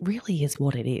it really is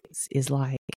what it is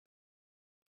like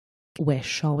we're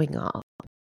showing up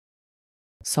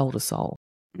soul to soul,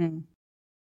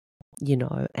 you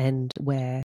know, and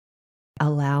we're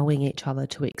allowing each other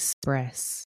to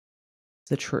express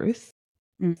the truth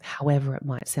however it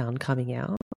might sound coming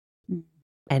out,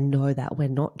 and know that we're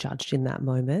not judged in that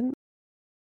moment,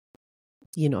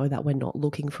 you know, that we're not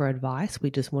looking for advice, we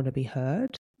just want to be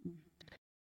heard.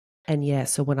 And yeah,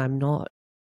 so when I'm not,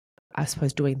 I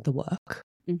suppose, doing the work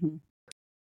and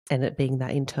it being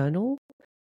that internal,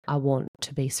 I want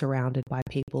to be surrounded by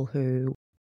people who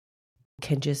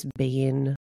can just be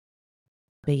in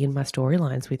my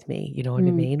storylines with me, you know what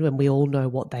I mean? When we all know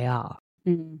what they are.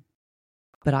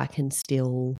 But I can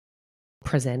still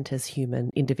present as human,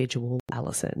 individual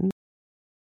Alison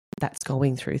that's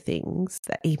going through things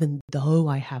that even though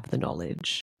I have the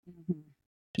knowledge,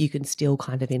 you can still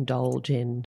kind of indulge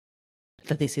in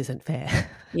that this isn't fair.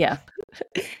 Yeah.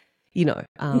 You know,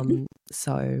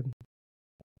 so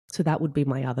that would be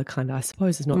my other kind of, I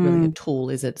suppose it's not really a tool,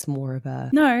 is it? It's more of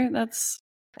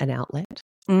an outlet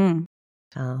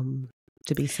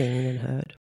to be seen and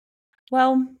heard.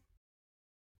 Well,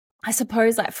 I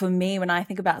suppose like for me, when I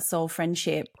think about soul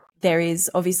friendship, there is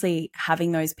obviously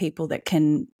having those people that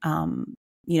can,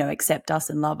 you know, accept us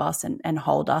and love us and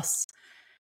hold us.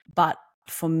 But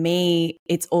for me,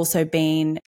 it's also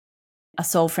been a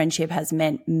soul friendship has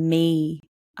meant me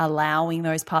allowing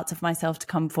those parts of myself to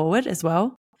come forward as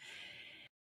well.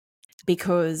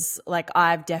 Because like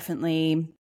I've definitely,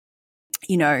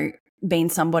 you know, been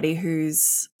somebody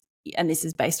who's, and this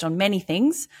is based on many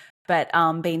things, but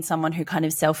being someone who kind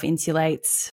of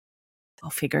self-insulates, I'll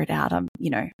figure it out.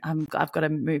 I've got to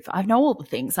move. I know all the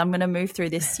things. I'm going to move through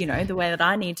this, you know, the way that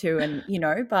I need to, and, you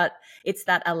know, but it's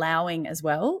that allowing as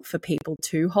well for people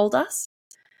to hold us.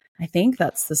 I think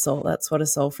that's what a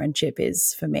soul friendship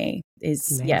is for me.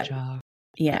 Is major.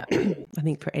 Yeah. I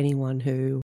think for anyone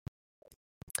who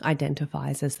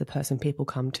identifies as the person people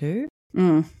come to,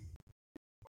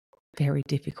 very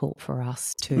difficult for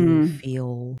us to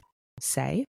feel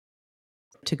safe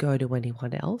to go to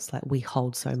anyone else. Like, we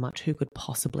hold so much. Who could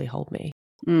possibly hold me?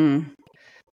 And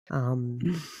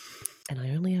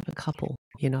I only have a couple.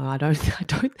 You know, I don't.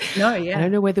 No, yeah. I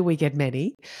don't know whether we get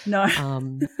many. No.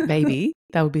 Maybe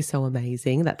that would be so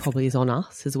amazing. That probably is on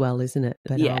us as well, isn't it?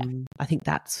 But yeah. I think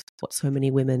that's what so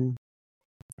many women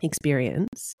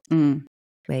experience.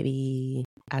 Maybe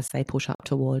as they push up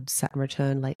towards Saturn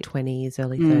return, late 20s,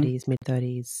 early 30s, mid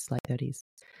 30s, late 30s,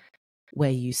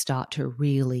 where you start to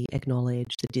really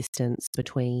acknowledge the distance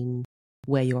between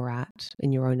where you're at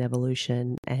in your own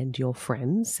evolution and your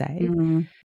friends, say.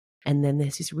 And then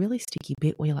there's this really sticky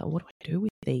bit where you're like, what do I do with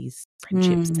these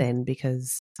friendships then?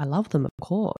 Because I love them, of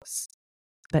course.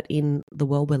 But in the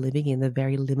world we're living in, the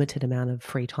very limited amount of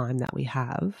free time that we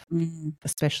have,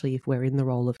 especially if we're in the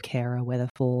role of carer, whether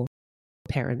for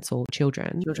parents or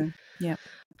children. Yeah.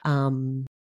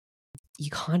 You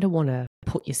kind of want to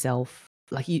put yourself,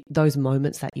 like, those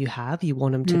moments that you have, you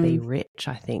want them to be rich,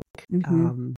 I think.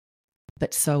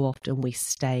 But so often we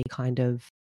stay kind of,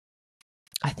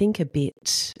 I think, a bit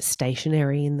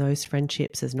stationary in those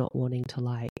friendships, as not wanting to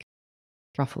like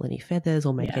ruffle any feathers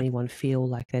or make anyone feel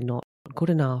like they're not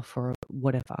good enough or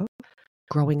whatever,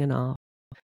 growing enough.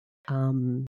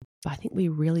 But I think we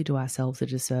really do ourselves a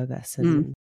disservice,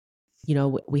 and you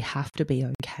know, we have to be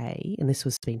okay, and this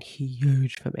has been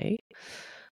huge for me.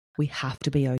 We have to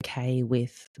be okay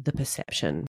with the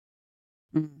perception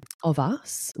of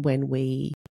us when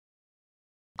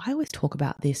I always talk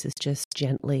about this as just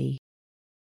gently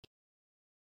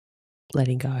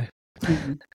letting go.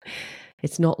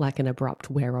 It's not like an abrupt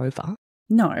wear over.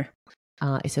 No.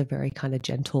 It's a very kind of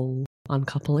gentle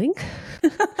uncoupling.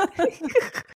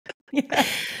 Yeah.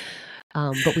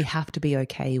 But we have to be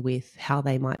okay with how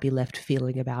they might be left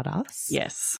feeling about us.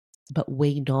 Yes. But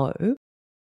we know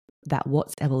that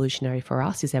what's evolutionary for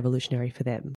us is evolutionary for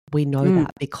them. We know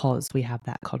that because we have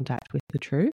that contact with the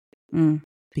truth,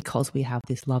 because we have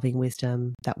this loving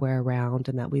wisdom that we're around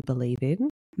and that we believe in.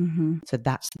 So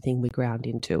that's the thing we ground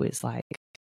into, is like,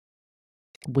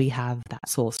 we have that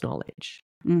source knowledge.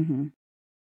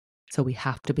 So we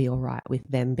have to be all right with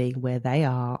them being where they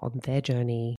are on their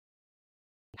journey,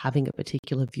 having a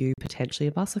particular view potentially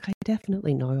of us. Like, I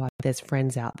definitely know, like, there's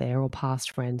friends out there or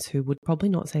past friends who would probably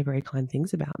not say very kind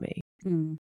things about me.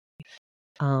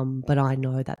 But I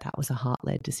know that that was a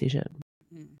heart-led decision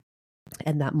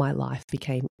and that my life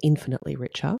became infinitely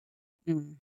richer.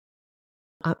 And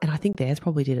I think theirs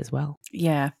probably did as well.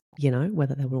 Yeah. You know,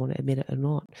 whether they would want to admit it or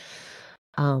not.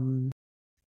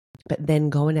 But then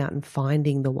going out and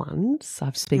finding the ones,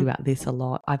 I've spoken about this a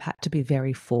lot, I've had to be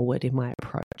very forward in my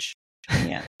approach.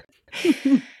 Yeah.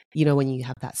 You know, when you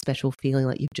have that special feeling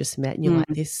like you've just met and you're like,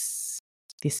 this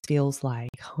feels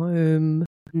like home.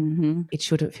 It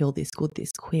shouldn't feel this good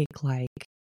this quick. Like,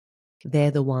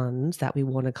 they're the ones that we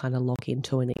want to kind of lock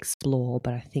into and explore.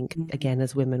 But I think, again,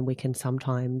 as women, we can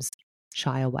sometimes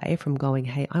shy away from going,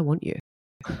 hey, I want you.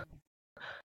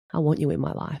 I want you in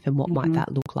my life. And what might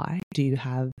that look like? Do you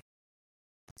have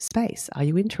space? Are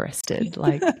you interested?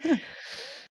 Like,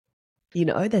 you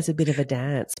know, there's a bit of a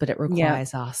dance, but it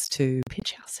requires us to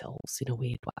pitch ourselves in a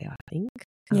weird way, I think.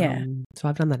 Yeah. So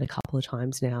I've done that a couple of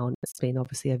times now, and it's been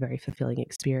obviously a very fulfilling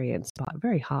experience, but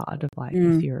very hard, of like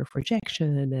the fear of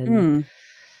rejection and of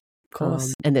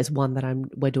course. and there's one that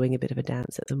we're doing a bit of a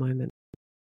dance at the moment,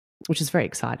 which is very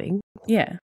exciting.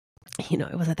 Yeah. You know,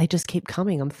 it was like they just keep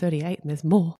coming. I'm 38 and there's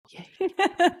more. Yay.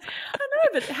 I know,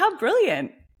 but how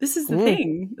brilliant. This is the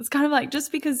thing. It's kind of like,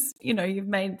 just because, you know, you've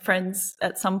made friends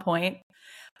at some point,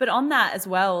 but on that as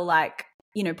well, like,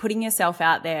 you know, putting yourself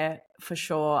out there, for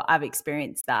sure, I've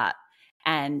experienced that.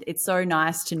 And it's so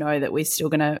nice to know that we're still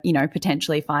going to, you know,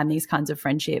 potentially find these kinds of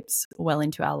friendships well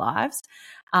into our lives.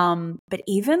 But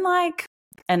even like,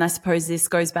 and I suppose this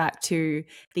goes back to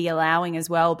the allowing as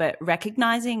well, but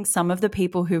recognizing some of the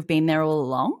people who've been there all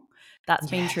along. That's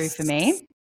been true for me,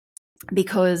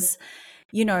 because,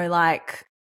 you know, like,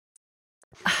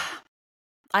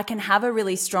 I can have a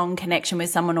really strong connection with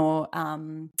someone, or,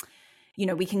 you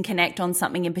know, we can connect on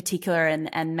something in particular,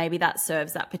 and maybe that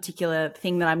serves that particular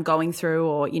thing that I'm going through,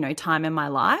 or, you know, time in my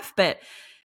life. But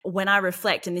when I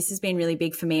reflect, and this has been really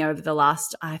big for me over the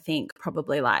last, I think,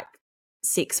 probably like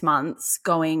 6 months,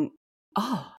 going,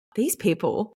 oh, these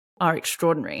people are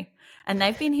extraordinary and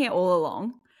they've been here all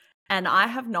along. And I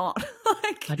have not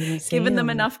like given them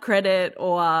enough credit,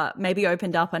 or maybe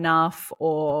opened up enough,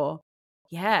 or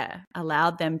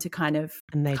allowed them to kind of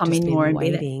come in more and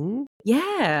waiting, be there.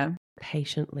 Yeah.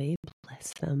 Patiently,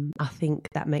 bless them. I think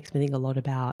that makes me think a lot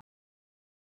about,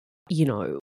 you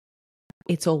know,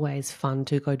 it's always fun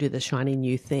to go do the shiny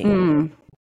new thing,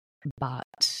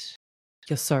 but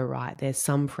you're so right. There's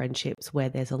some friendships where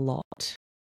there's a lot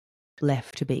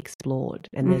left to be explored,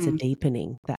 and there's a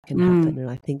deepening that can happen. And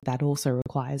I think that also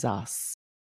requires us,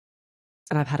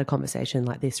 and I've had a conversation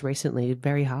like this recently,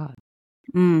 very hard,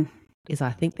 is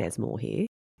I think there's more here.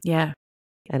 Yeah.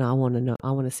 And I want to know, I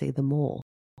want to see the more.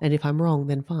 And if I'm wrong,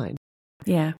 then fine.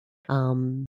 Yeah.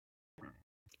 But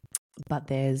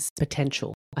there's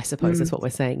potential, I suppose that's what we're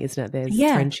saying, isn't it? There's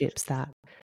friendships that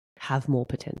have more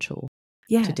potential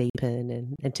to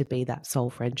deepen and to be that soul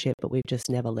friendship, but we've just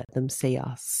never let them see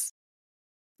us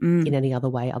in any other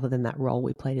way other than that role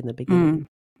we played in the beginning.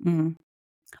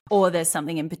 Or there's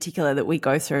something in particular that we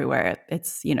go through where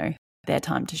it's, you know, their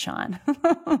time to shine.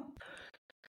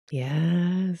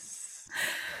 Yes.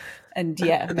 And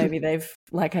maybe they've,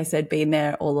 like I said, been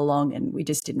there all along and we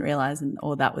just didn't realize,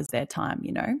 or that was their time,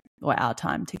 you know, or our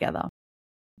time together.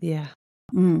 Yeah.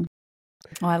 Oh,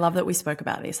 I love that we spoke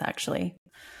about this, actually,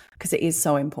 because it is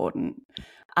so important.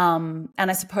 And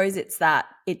I suppose it's that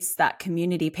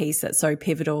community piece that's so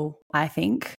pivotal, I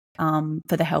think,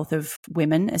 for the health of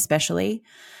women especially,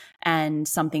 and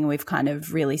something we've kind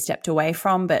of really stepped away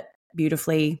from, but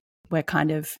beautifully we're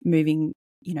kind of moving,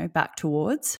 you know, back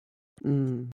towards.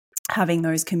 Having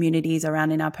those communities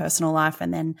around in our personal life.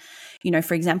 And then, you know,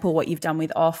 for example, what you've done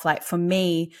with Off, like for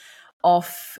me,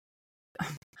 Off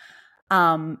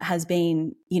has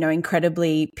been, you know,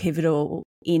 incredibly pivotal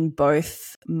in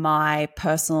both my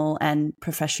personal and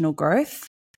professional growth.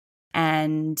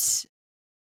 And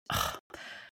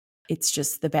it's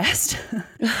just the best.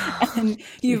 And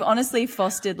you've honestly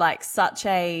fostered like such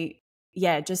a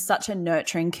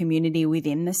nurturing community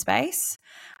within the space.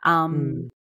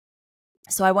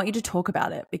 So I want you to talk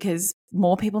about it, because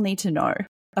more people need to know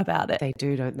about it. They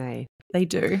do, don't they? They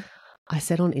do. I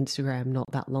said on Instagram not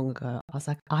that long ago, I was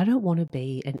like, I don't want to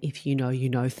be an if you know, you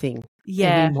know thing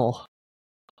anymore.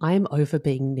 I am over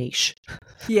being niche.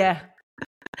 Yeah.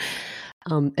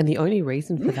 And the only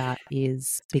reason for that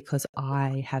is because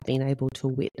I have been able to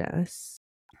witness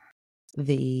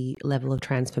the level of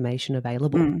transformation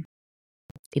available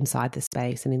inside the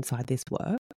space and inside this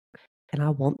work. And I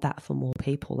want that for more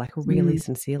people, like really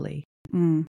sincerely.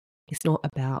 It's not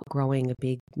about growing a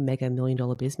big mega $1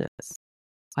 million business.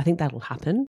 I think that'll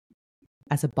happen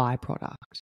as a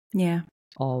byproduct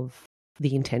of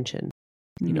the intention,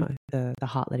 you know, the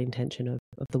heart-led intention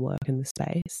of the work in the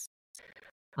space.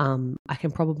 I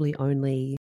can probably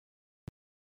only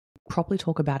properly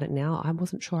talk about it now. I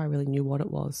wasn't sure I really knew what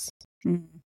it was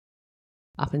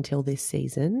up until this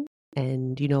season.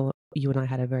 And, you know, you and I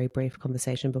had a very brief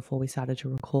conversation before we started to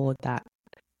record that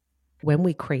when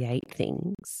we create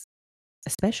things,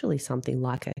 especially something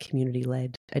like a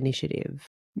community-led initiative,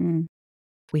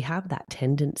 we have that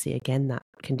tendency, again, that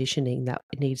conditioning that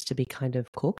it needs to be kind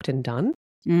of cooked and done.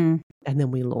 And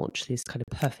then we launch this kind of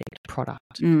perfect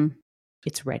product.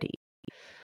 it's ready.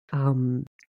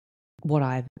 What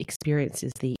I've experienced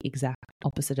is the exact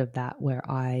opposite of that, where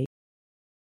I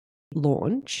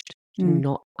launched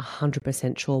not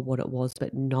 100% sure what it was,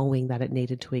 but knowing that it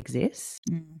needed to exist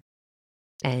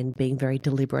and being very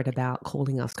deliberate about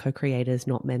calling us co-creators,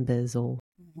 not members, or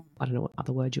I don't know what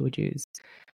other word you would use.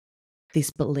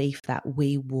 This belief that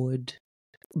we would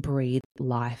breathe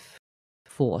life,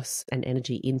 force and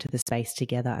energy into the space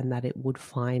together, and that it would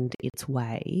find its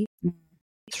way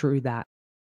through that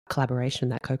collaboration,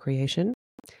 that co-creation.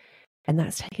 And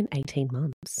that's taken 18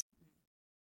 months.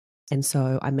 And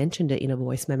so I mentioned it in a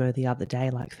voice memo the other day,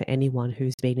 like for anyone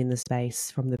who's been in the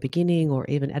space from the beginning or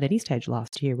even at any stage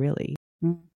last year, really.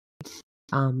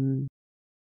 I'm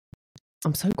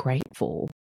so grateful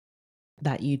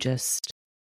that you just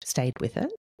stayed with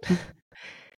it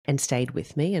and stayed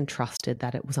with me and trusted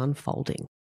that it was unfolding.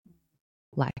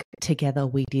 Like together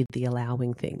we did the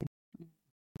allowing thing.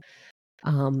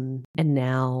 And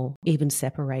now even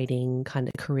separating kind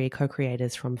of career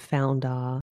co-creators from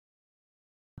founder,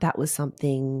 that was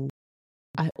something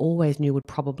I always knew would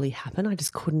probably happen. I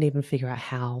just couldn't even figure out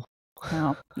how.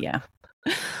 Yeah.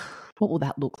 What will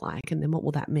that look like? And then what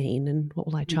will that mean? And what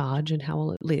will I charge? And how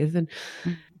will it live? And,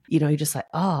 you know, you're just like,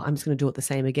 oh, I'm just going to do it the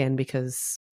same again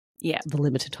because the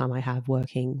limited time I have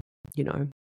working, you know.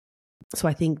 So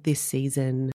I think this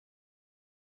season,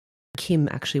 Kim,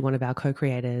 actually one of our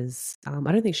co-creators, I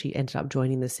don't think she ended up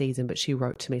joining the season, but she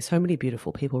wrote to me. So many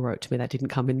beautiful people wrote to me that didn't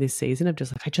come in this season. I'm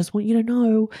just like, I just want you to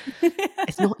know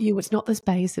it's not you, it's not the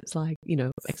space. It's like, you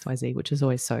know, XYZ, which is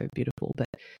always so beautiful. But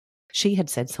she had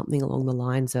said something along the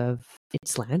lines of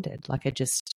it's landed. Like it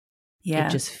just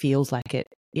feels like it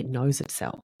knows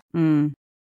itself. So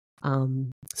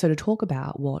to talk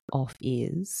about what off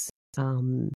is,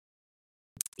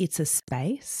 it's a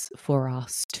space for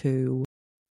us to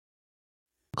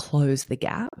close the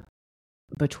gap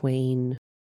between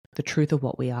the truth of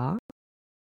what we are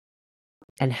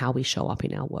and how we show up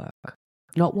in our work.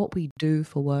 Not what we do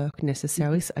for work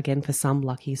necessarily. Again, for some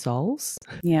lucky souls,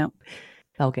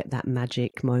 they'll get that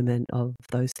magic moment of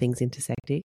those things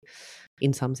intersecting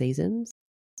in some seasons.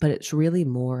 But it's really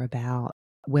more about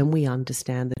when we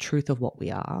understand the truth of what we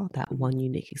are, that one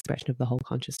unique expression of the whole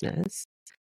consciousness,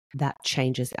 that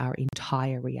changes our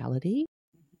entire reality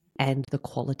and the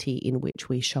quality in which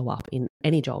we show up in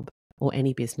any job or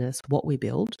any business, what we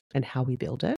build and how we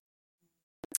build it.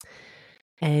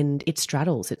 And it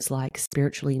straddles. It's like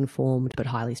spiritually informed but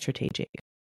highly strategic.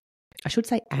 I should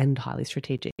say and highly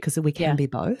strategic because we can be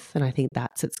both. And I think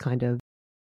it's kind of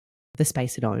the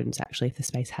space it owns, actually. If the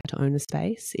space had to own a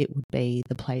space, it would be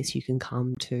the place you can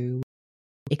come to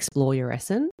explore your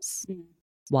essence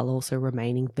while also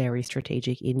remaining very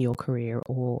strategic in your career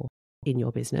or in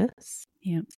your business.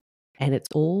 Yeah. And it's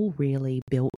all really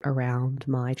built around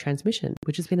my transmission,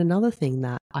 which has been another thing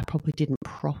that I probably didn't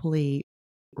properly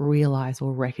realize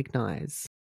or recognize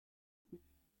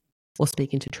or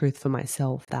speak into truth for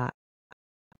myself, that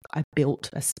I built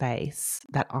a space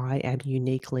that I am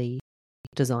uniquely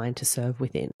designed to serve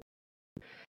within.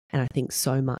 And I think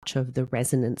so much of the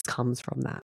resonance comes from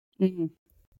that.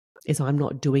 Is I'm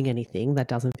not doing anything that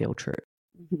doesn't feel true,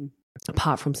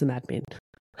 apart from some admin,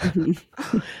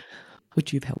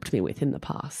 which you've helped me with in the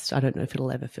past. I don't know if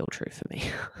it'll ever feel true for me.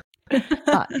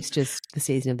 But it's just the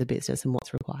season of the business and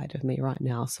what's required of me right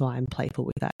now. So I'm playful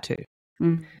with that too.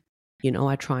 You know,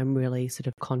 I try and really sort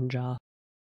of conjure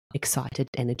excited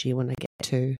energy when I get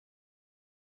to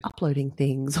uploading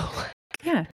things.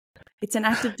 Yeah. It's an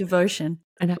act of devotion.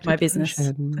 My business.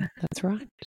 That's right.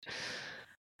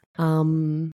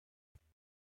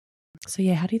 So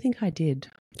yeah, how do you think I did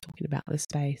talking about this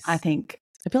space? I feel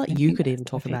like you could even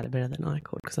talk about it better than I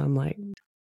could, because I'm like,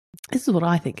 this is what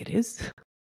I think it is.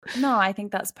 No, I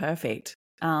think that's perfect.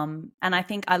 And I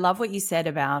think I love what you said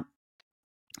about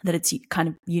that it's kind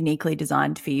of uniquely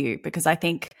designed for you, because I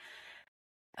think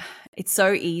it's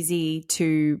so easy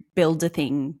to build a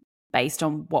thing based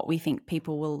on what we think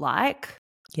people will like.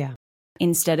 Yeah.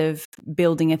 Instead of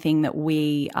building a thing that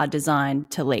we are designed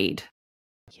to lead.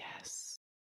 Yes.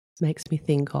 Makes me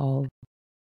think of,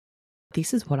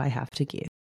 this is what I have to give.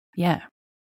 Yeah.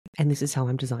 And this is how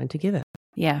I'm designed to give it.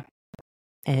 Yeah.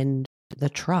 And the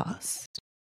trust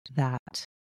that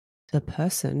the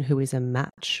person who is a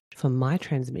match for my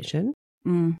transmission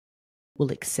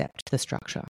will accept the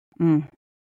structure. And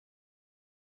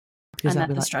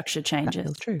that the structure changes. That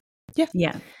feels true. Yeah.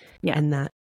 Yeah. Yeah. And that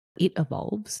it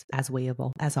evolves as we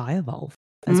evolve, as I evolve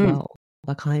as well.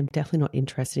 Like, I am definitely not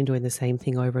interested in doing the same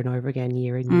thing over and over again,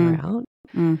 year in, year out.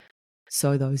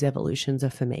 So those evolutions are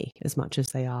for me as much as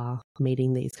they are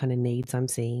meeting these kind of needs I'm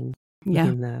seeing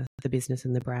within the business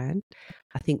and the brand.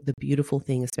 I think the beautiful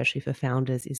thing, especially for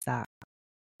founders, is that,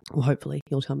 well, hopefully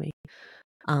you'll tell me,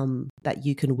 that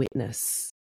you can witness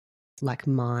like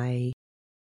my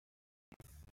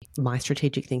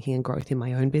strategic thinking and growth in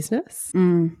my own business.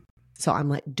 So I'm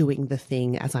like doing the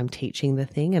thing as I'm teaching the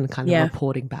thing and kind of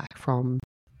reporting back from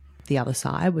the other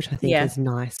side, which I think is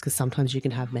nice, because sometimes you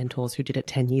can have mentors who did it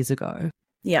 10 years ago.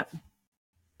 Yeah.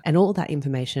 And all that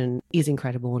information is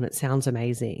incredible and it sounds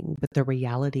amazing, but the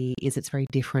reality is it's very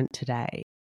different today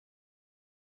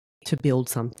to build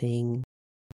something,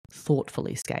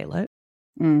 thoughtfully scale it,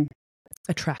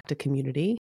 attract a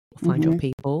community, find your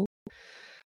people,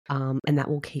 and that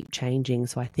will keep changing.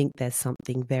 So I think there's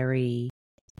something very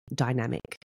dynamic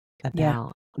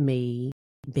about me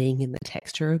being in the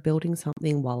texture of building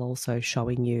something while also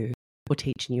showing you or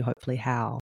teaching you hopefully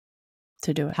how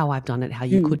to do it, how I've done it, how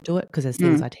you could do it, because there's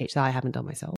things I teach that I haven't done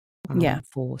myself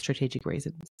for strategic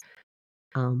reasons,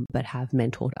 but have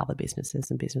mentored other businesses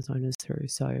and business owners through.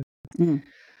 So,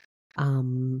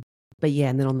 but yeah,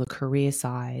 and then on the career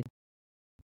side,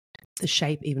 the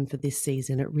shape even for this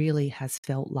season, it really has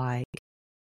felt like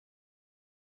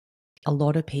a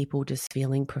lot of people just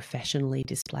feeling professionally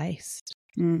displaced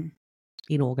in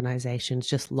organizations,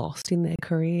 just lost in their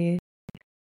career.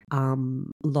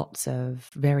 Lots of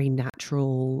very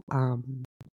natural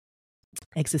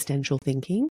existential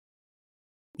thinking.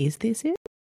 Is this it?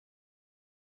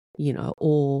 You know,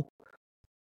 or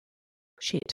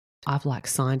shit, I've like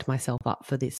signed myself up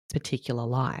for this particular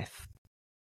life.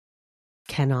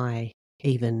 Can I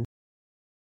even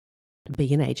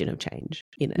be an agent of change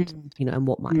in it? You know, and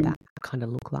what might that kind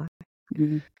of look like?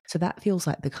 So that feels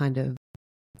like the kind of,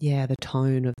 the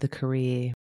tone of the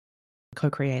career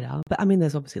co-creator. But I mean,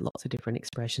 there's obviously lots of different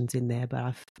expressions in there,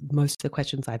 but most of the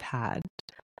questions I've had,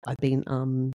 I've been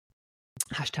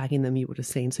hashtagging them. You would have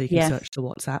seen, so you can search the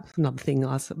WhatsApp. Another thing,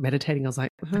 I was meditating, I was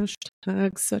like,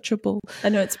 hashtag searchable. I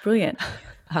know, it's brilliant.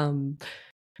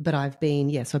 But I've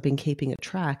been, so I've been keeping a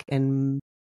track, and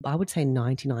I would say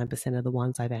 99% of the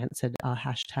ones I've answered are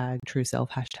hashtag true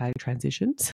self, hashtag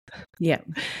transitions. Yeah.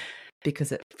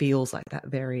 Because it feels like that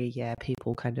very,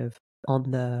 people kind of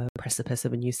on the precipice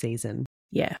of a new season.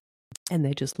 Yeah. And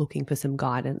they're just looking for some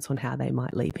guidance on how they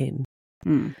might leap in.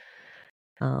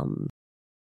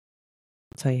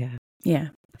 So, yeah. Yeah.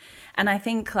 And I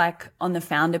think like on the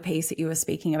founder piece that you were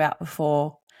speaking about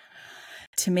before,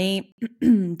 to me,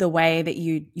 the way that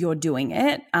you're doing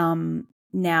it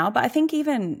now, but I think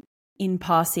even in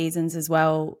past seasons as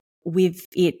well with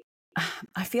it,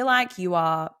 I feel like you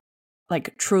are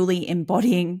like truly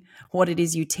embodying what it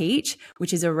is you teach,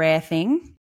 which is a rare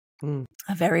thing, a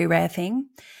very rare thing.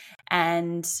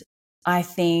 And I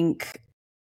think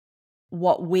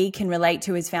what we can relate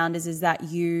to as founders is that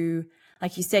you,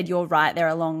 like you said, you're right there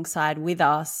alongside with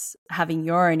us, having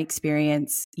your own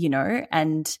experience, you know,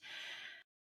 and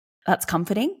that's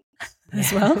comforting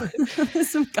as well. There's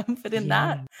some comfort in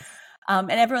that. And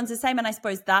everyone's the same. And I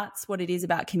suppose that's what it is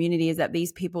about community, is that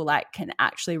these people like can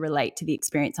actually relate to the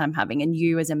experience I'm having, and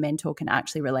you as a mentor can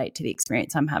actually relate to the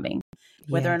experience I'm having,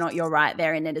 whether or not you're right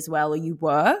there in it as well, or you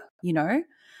were, you know.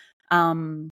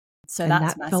 So and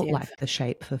that's that massive. felt like the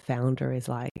shape for founder is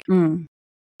like,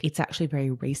 it's actually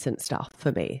very recent stuff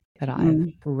for me that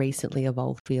I've recently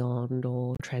evolved beyond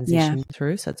or transitioned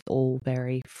through. So it's all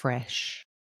very fresh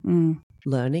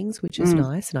learnings, which is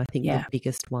nice. And I think the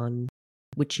biggest one,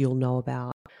 which you'll know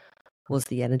about, was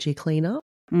the energy cleanup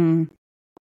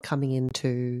coming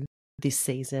into this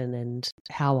season, and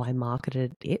how I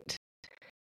marketed it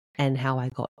and how I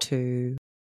got to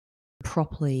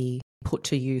properly put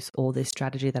to use all this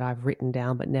strategy that I've written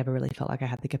down but never really felt like I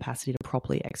had the capacity to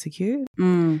properly execute.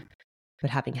 But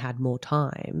having had more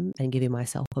time and giving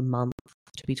myself a month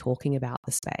to be talking about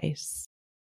the space,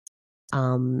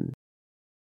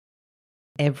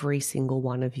 every single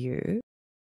one of you,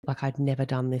 like I'd never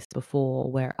done this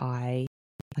before, where I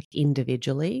like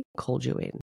individually called you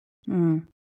in.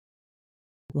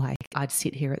 Like I'd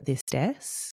sit here at this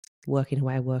desk, working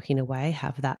away,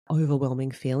 have that overwhelming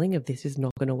feeling of this is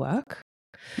not going to work.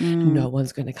 No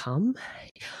one's going to come.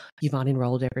 You've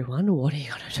unenrolled everyone. What are you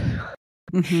going to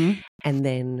do? And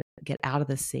then get out of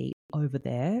the seat over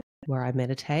there where I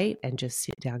meditate and just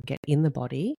sit down, get in the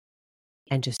body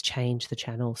and just change the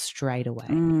channel straight away.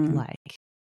 Like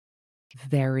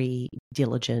very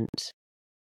diligent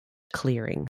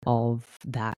clearing of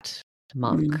that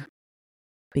muck.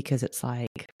 Because it's like,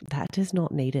 that is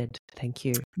not needed. Thank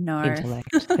you. No. Intellect.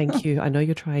 Thank you. I know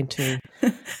you're trying to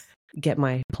get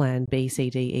my plan B, C,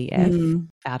 D, E, F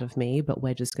out of me, but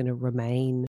we're just going to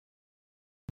remain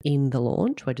in the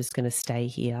launch. We're just going to stay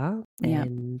here. Yeah.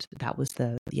 And that was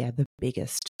the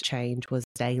biggest change was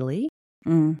daily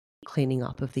Mm. cleaning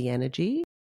up of the energy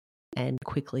and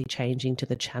quickly changing to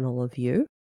the channel of you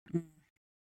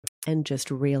and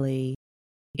just really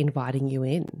inviting you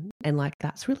in. And like,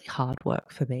 that's really hard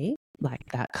work for me,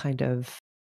 like that kind of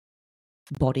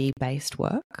body-based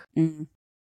work.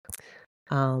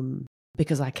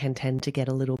 Because I can tend to get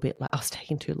a little bit like, I was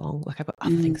taking too long, like I've got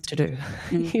other things to do,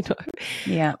 you know?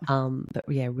 Yeah. But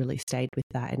yeah, really stayed with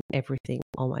that and everything.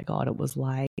 Oh my God, it was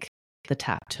like the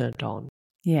tap turned on.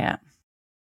 Yeah.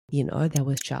 You know, there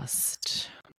was just,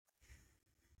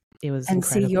 it was and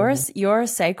incredible. See, you're a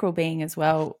sacral being as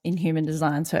well in human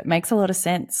design, so it makes a lot of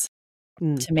sense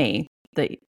to me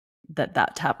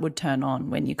that tap would turn on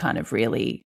when you kind of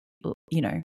really, you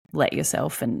know, let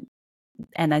yourself and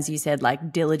as you said,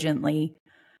 like diligently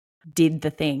did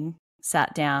the thing,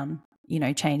 sat down, you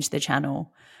know, changed the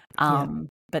channel,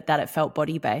 but that it felt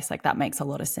body based, like that makes a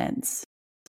lot of sense.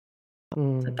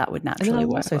 That would naturally and then I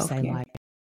work also well say, for you. like,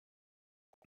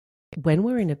 when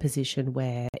we're in a position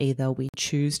where either we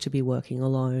choose to be working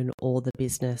alone or the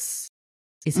business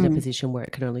is in a position where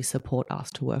it can only support us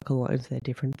to work alone, so they're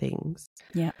different things.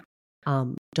 Yeah.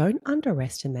 Don't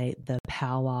underestimate the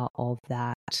power of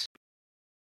that,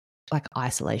 like,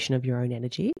 isolation of your own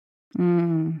energy.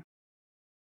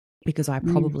 Because I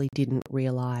probably didn't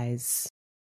realize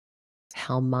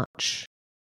how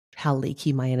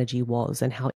leaky my energy was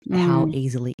and how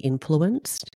easily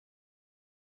influenced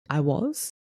I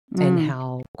was and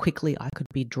how quickly I could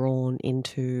be drawn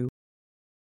into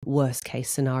worst case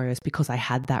scenarios because I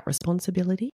had that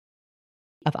responsibility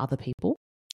of other people.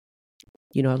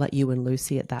 You know, like you and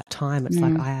Lucy at that time, it's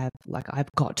like I've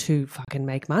got to fucking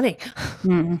make money.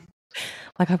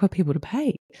 Like I've got people to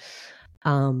pay.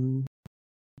 But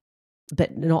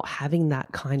not having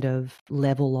that kind of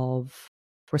level of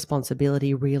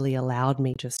responsibility really allowed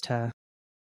me just to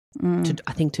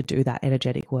I think to do that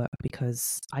energetic work,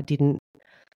 because I didn't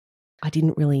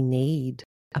really need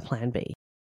a plan B,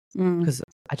 because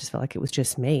I just felt like it was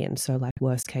just me. And so, like,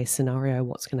 worst case scenario,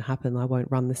 what's going to happen? I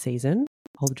won't run the season.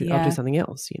 I'll do something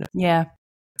else, you know? Yeah.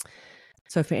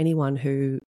 So for anyone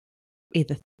who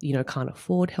either, you know, can't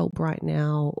afford help right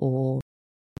now or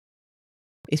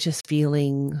is just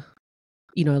feeling,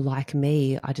 you know, like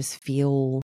me, I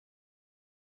feel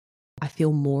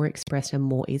more expressed and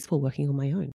more easeful working on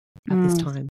my own at this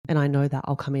time. And I know that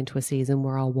I'll come into a season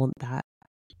where I'll want that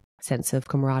sense of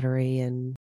camaraderie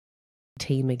and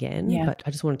team again. Yeah. But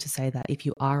I just wanted to say that if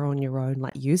you are on your own,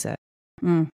 like, use it.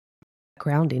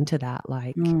 Ground into that.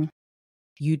 Like,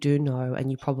 you do know,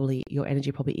 and your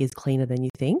energy probably is cleaner than you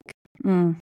think.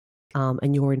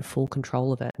 And you're in full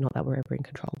control of it. Not that we're ever in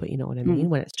control, but you know what I mean?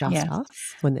 When it's just us,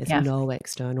 when there's no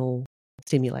external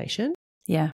stimulation,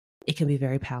 it can be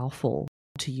very powerful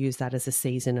to use that as a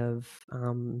season of,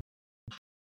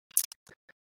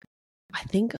 I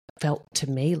think felt to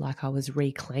me like I was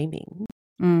reclaiming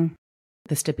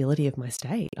the stability of my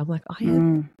state. I'm like, I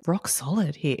am rock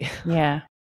solid here. Yeah.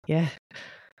 Yeah.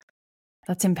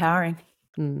 That's empowering.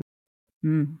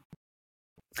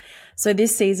 So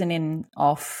this season in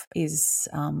Off is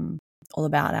all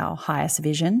about our highest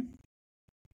vision,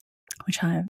 which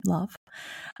I love.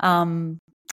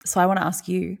 So I want to ask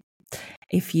you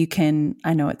if you can,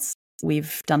 I know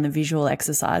we've done the visual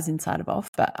exercise inside of Off,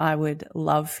 but I would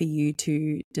love for you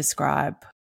to describe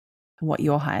what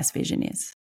your highest vision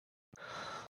is.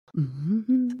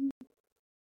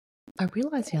 I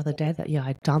realized the other day that,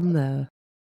 I'd done the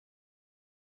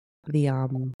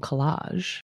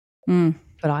collage,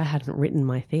 but I hadn't written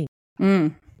my thing,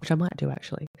 which I might do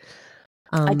actually.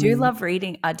 I do love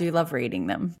reading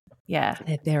them. Yeah.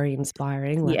 They're very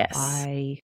inspiring. Like,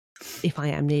 yes. If I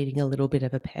am needing a little bit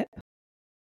of a pep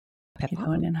you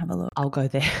go in and have a look. I'll go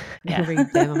there and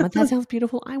read them. I'm like, that sounds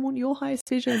beautiful. I want your highest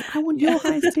vision. I want your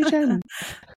highest vision.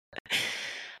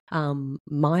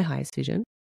 My highest vision.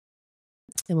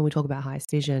 And when we talk about highest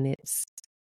vision, it's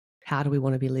how do we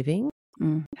want to be living?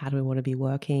 How do we want to be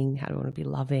working? How do we want to be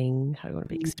loving? How do we want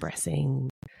to be expressing?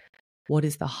 What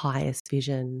is the highest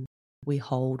vision we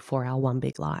hold for our one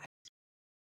big life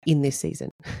in this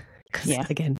season? Because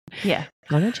again,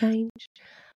 gonna change.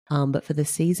 But for the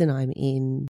season I'm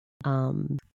in,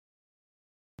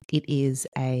 it is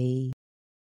a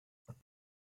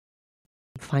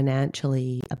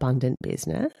financially abundant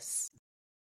business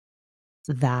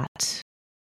that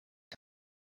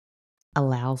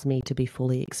allows me to be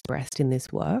fully expressed in this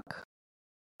work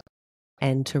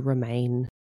and to remain,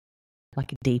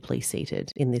 like, deeply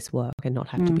seated in this work and not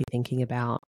have to be thinking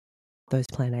about those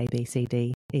plan A, B, C,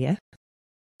 D, E, F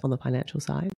on the financial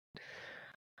side.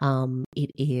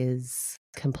 It is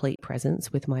complete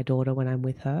presence with my daughter when I'm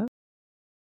with her.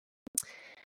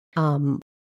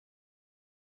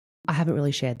 I haven't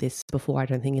really shared this before, I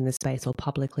don't think, in the space or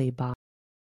publicly, but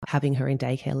having her in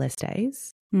daycare less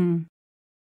days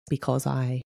because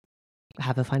I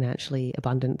have a financially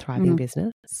abundant, thriving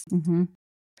business. Mm-hmm.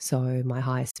 So my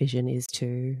highest vision is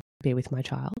to be with my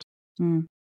child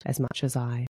as much as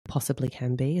I possibly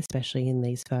can be, especially in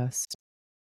these first,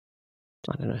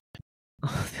 I don't know, I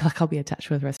feel like I'll be attached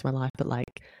for the rest of my life, but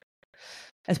like,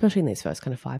 especially in these first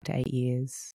kind of 5 to 8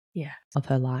 years of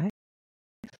her life.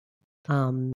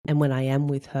 And when I am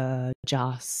with her,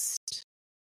 just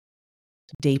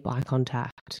deep eye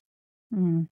contact,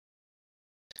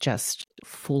 just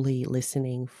fully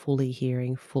listening, fully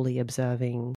hearing, fully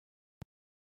observing,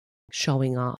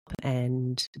 showing up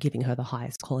and giving her the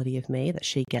highest quality of me, that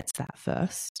she gets that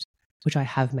first, which I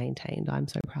have maintained, I'm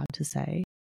so proud to say.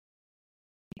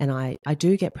 And I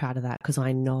do get proud of that because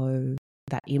I know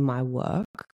that in my work,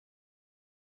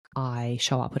 I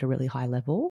show up at a really high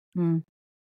level,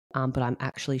 but I'm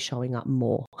actually showing up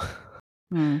more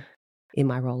in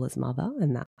my role as mother,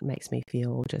 and that makes me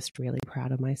feel just really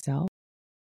proud of myself.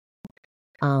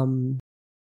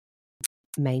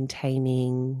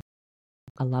 Maintaining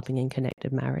a loving and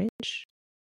connected marriage,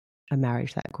 a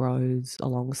marriage that grows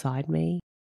alongside me,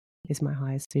 is my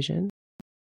highest vision,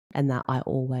 and that I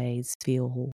always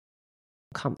feel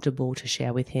comfortable to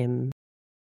share with him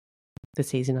the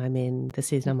season I'm in, the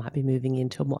season I might be moving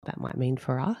into, and what that might mean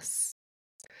for us.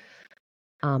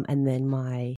 And then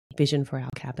my vision for our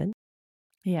cabin,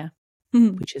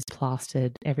 which is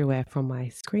plastered everywhere from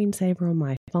my screensaver on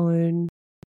my phone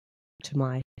to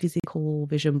my physical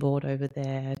vision board over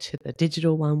there to the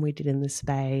digital one we did in the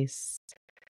space.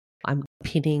 I'm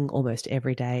pinning almost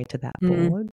every day to that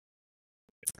board.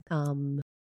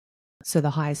 So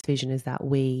the highest vision is that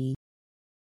we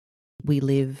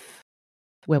live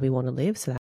where we want to live.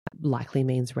 So that likely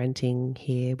means renting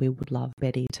here. We would love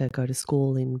Betty to go to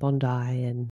school in Bondi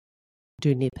and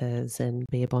do nippers and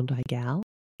be a Bondi gal.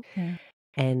 Yeah.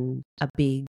 And a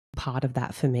big part of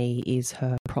that for me is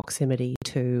her proximity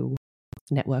to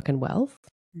network and wealth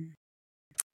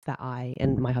that I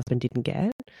and my husband didn't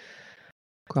get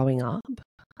growing up.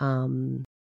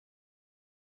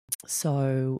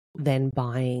 So then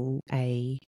buying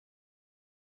a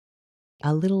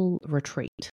little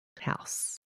retreat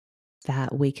house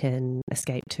that we can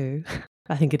escape to.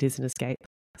 I think it is an escape,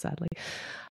 sadly,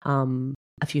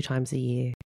 a few times a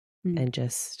year and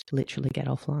just literally get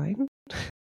offline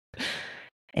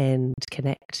and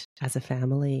connect as a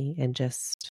family and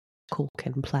just cook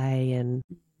and play and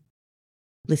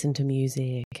listen to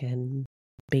music and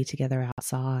be together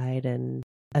outside. And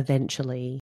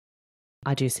eventually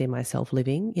I do see myself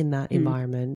living in that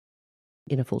environment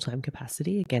in a full-time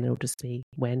capacity. Again, it'll just be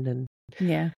when and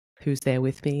who's there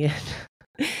with me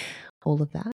and all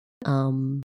of that.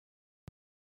 And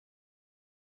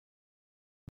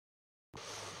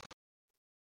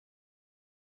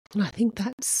I think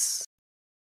that's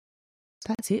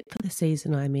it for the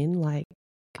season I'm in. Like,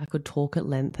 I could talk at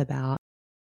length about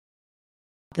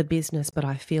the business, but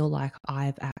I feel like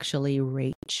I've actually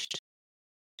reached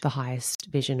the highest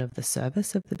vision of the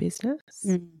service of the business.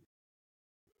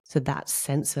 So that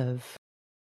sense of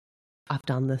I've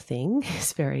done the thing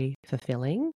is very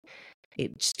fulfilling.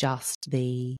 It's just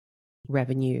the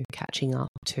revenue catching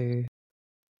up to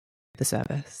the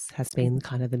service has been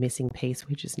kind of the missing piece,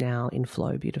 which is now in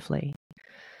flow beautifully.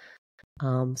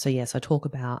 So yes, I talk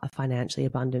about a financially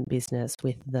abundant business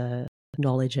with the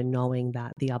knowledge and knowing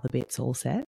that the other bit's all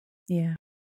set. Yeah.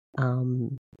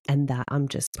 And that I'm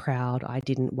just proud I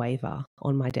didn't waver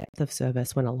on my depth of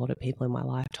service when a lot of people in my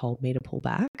life told me to pull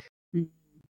back.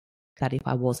 That if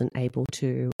I wasn't able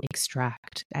to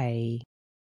extract a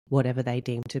whatever they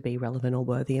deemed to be relevant or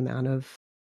worthy amount of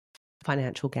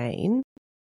financial gain,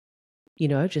 you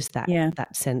know, just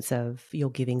that sense of you're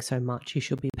giving so much, you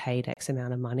should be paid X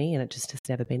amount of money. And it just has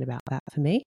never been about that for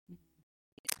me.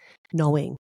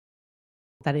 Knowing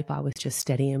that if I was just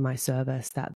steady in my service,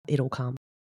 that it'll come,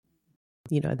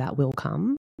 you know, that will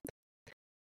come.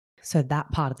 So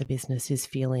that part of the business is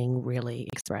feeling really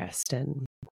expressed and,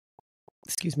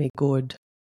 good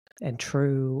and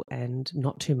true and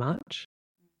not too much,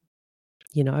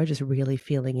 you know, just really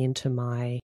feeling into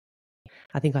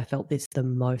I think I felt this the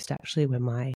most actually when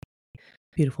my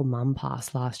beautiful mum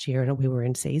passed last year and we were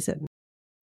in season,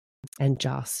 and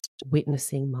just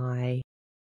witnessing my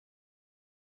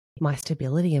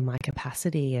stability and my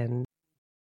capacity. And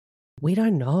we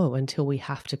don't know until we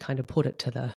have to kind of put it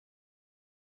to the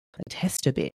test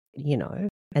a bit, you know.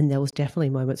 And there was definitely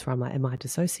moments where I'm like, am I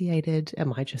dissociated?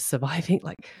 Am I just surviving?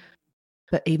 Like,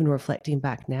 But even reflecting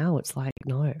back now, it's like,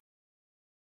 no,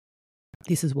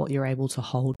 this is what you're able to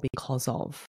hold because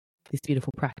of this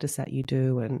beautiful practice that you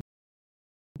do, and,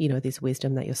 you know, this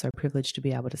wisdom that you're so privileged to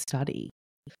be able to study.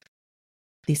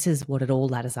 This is what it all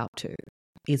ladders up to,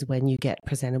 is when you get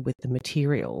presented with the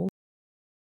material,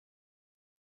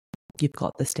 you've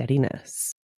got the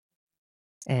steadiness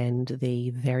and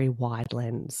the very wide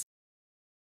lens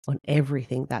on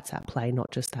everything that's at play,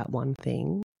 not just that one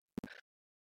thing.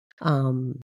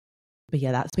 But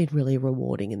yeah, that's been really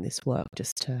rewarding in this work,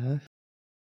 just to,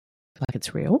 like,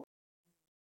 it's real,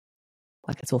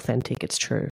 like it's authentic, it's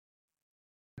true.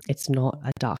 It's not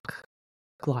a duck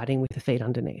gliding with the feet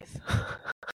underneath.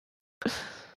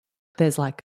 There's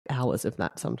like hours of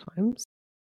that sometimes,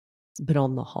 but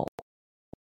on the whole,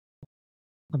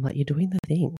 I'm like, you're doing the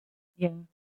thing. Yeah.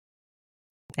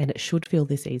 And it should feel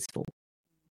this easeful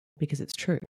because it's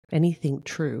true. Anything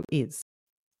true is.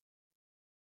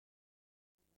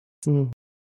 Mm.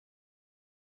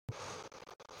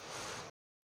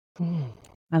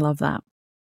 I love that.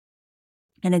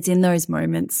 And it's in those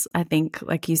moments, I think,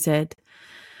 like you said,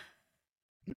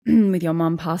 with your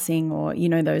mum passing, or, you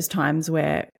know, those times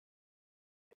where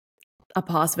a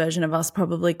past version of us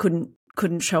probably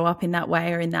couldn't show up in that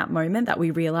way or in that moment, that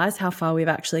we realize how far we've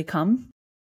actually come.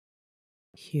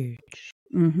 Huge.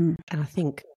 Mm-hmm. And I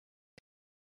think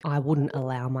I wouldn't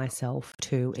allow myself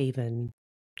to even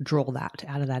draw that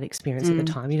out of that experience at the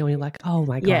time. You know, when you're like, oh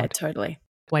my God. Yeah, totally.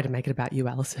 Way to make it about you,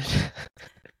 Alison.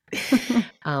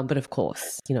 But of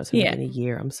course, you know, it's only been a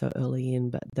year. I'm so early in,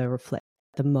 but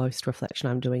the most reflection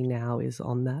I'm doing now is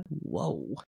on that.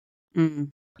 Whoa.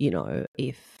 You know,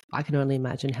 if I can only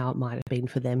imagine how it might have been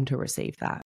for them to receive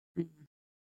that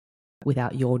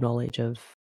without your knowledge of,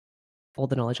 or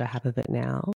the knowledge I have of it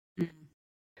now.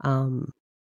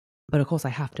 But of course I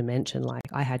have to mention, like,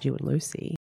 I had you and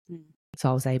Lucy. So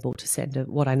I was able to send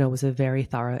what I know was a very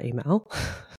thorough email,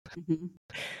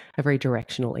 a very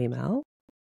directional email,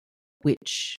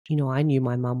 which, you know, I knew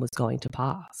my mum was going to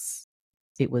pass.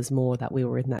 It was more that we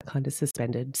were in that kind of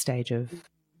suspended stage of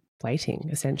waiting,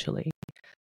 essentially.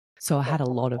 So I had a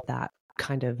lot of that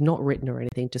kind of, not written or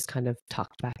anything, just kind of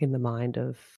tucked back in the mind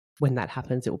of, when that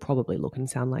happens, it will probably look and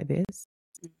sound like this.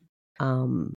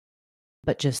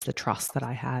 But just the trust that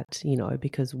I had, you know,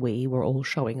 because we were all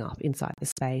showing up inside the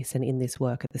space and in this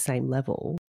work at the same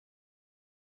level,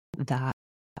 that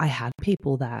I had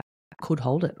people that could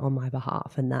hold it on my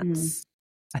behalf. And that's,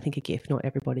 I think, a gift not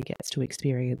everybody gets to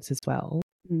experience as well.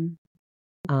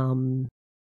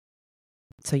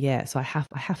 So yeah, so I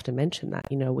have to mention that,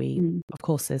 you know, of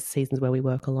course there's seasons where we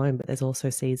work alone, but there's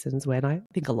also seasons when I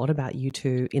think a lot about you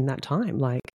two in that time.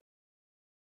 Like,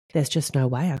 there's just no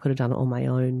way I could have done it on my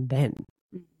own then,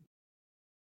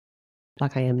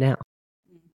 like I am now.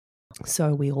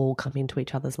 So we all come into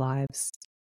each other's lives,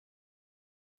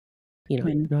 you know,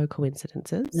 no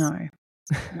coincidences. No,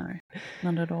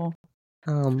 not at all.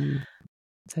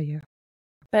 So yeah.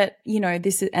 But, you know,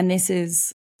 this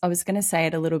is, I was going to say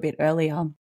it a little bit earlier,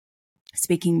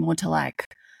 speaking more to, like,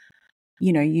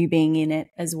 you know, you being in it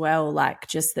as well, like,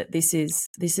 just that this is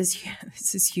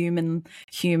human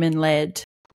led,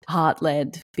 heart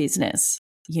led business.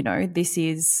 You know, this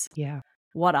is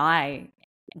what I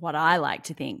like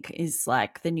to think is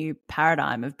like the new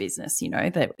paradigm of business, you know,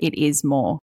 that it is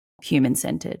more human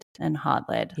centered and heart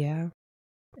led. Yeah.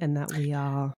 And that we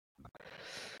are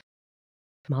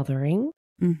mothering.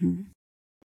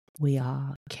 We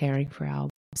are caring for our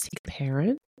sick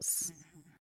parents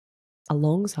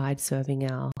alongside serving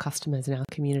our customers and our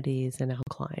communities and our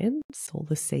clients, all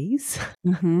the C's.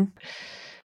 And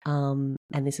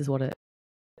this is what it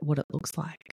looks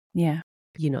like. Yeah.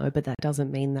 You know, but that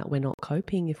doesn't mean that we're not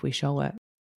coping if we show it.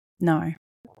 No.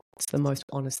 It's the most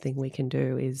honest thing we can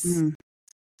do is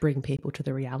bring people to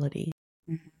the reality.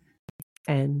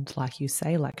 And like you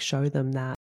say, like, show them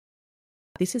that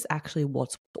this is actually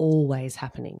what's always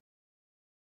happening.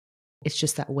 It's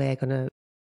just that we're going to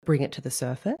bring it to the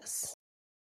surface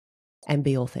and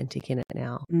be authentic in it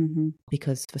now.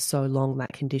 Because for so long,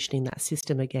 that conditioning, that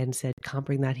system again said, can't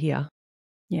bring that here.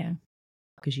 Yeah.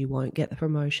 Because you won't get the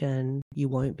promotion. You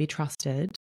won't be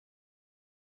trusted.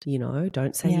 You know,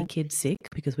 don't say your kid's sick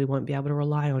because we won't be able to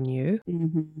rely on you.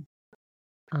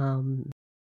 And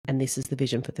this is the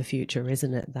vision for the future,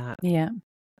 isn't it? That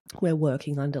we're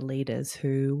working under leaders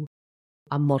who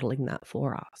are modeling that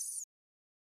for us.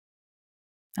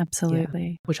 Absolutely.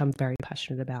 Yeah, which I'm very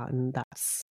passionate about. And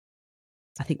that's,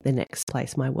 I think, the next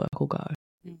place my work will go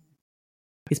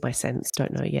is my sense.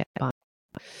 Don't know yet, but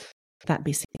that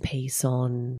missing piece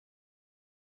on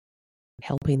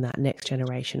helping that next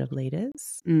generation of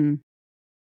leaders.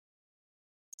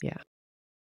 Yeah.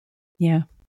 Yeah.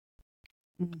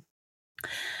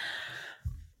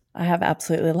 I have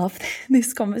absolutely loved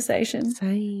this conversation.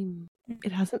 Same.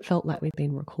 It hasn't felt like we've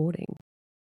been recording.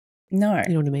 No.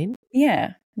 You know what I mean?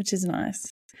 Yeah, which is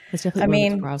nice. There's definitely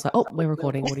moments where I was like, oh, we're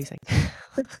recording. What do you say?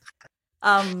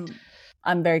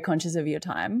 I'm very conscious of your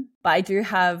time, but I do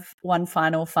have one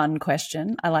final fun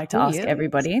question I like to ask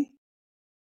everybody.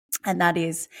 And that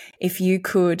is, if you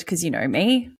could, because you know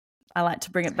me, I like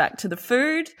to bring it back to the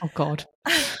food. Oh God.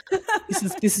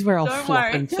 This is where I'll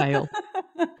flop and fail.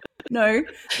 No,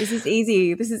 this is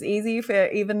easy. This is easy for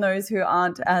even those who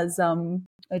aren't as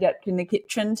adept in the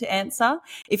kitchen to answer.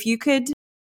 If you could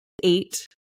eat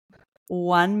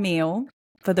one meal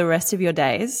for the rest of your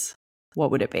days,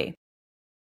 what would it be?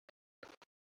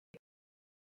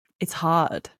 It's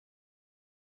hard.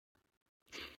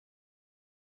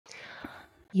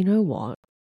 You know what?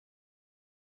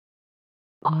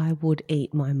 I would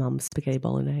eat my mum's spaghetti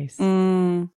bolognese.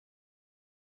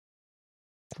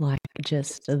 Like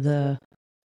just the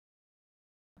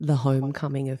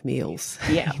homecoming of meals.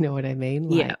 Yeah. You know what I mean?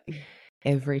 Like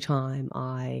every time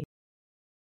I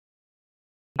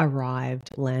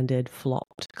arrived, landed,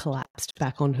 flopped, collapsed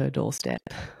back on her doorstep,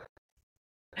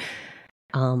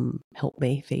 help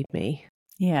me, feed me.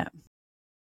 Yeah.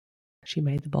 She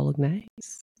made the bolognese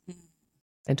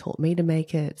and taught me to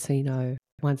make it. So, you know,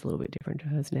 mine's a little bit different to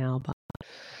hers now, but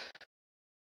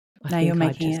I think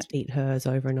I'd just eat hers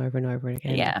over and over and over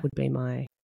again. Yeah. Would be my,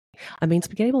 I mean,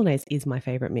 spaghetti bolognese is my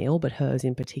favourite meal, but hers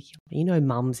in particular. You know,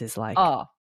 mum's is like, oh,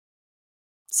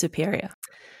 superior.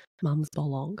 Mum's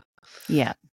bolong.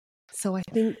 Yeah. So I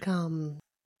think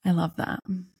I love that.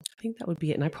 I think that would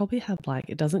be it. And I probably have like,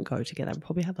 it doesn't go together. I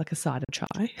probably have like a side of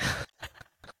chai.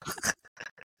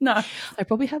 No. I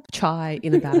probably have chai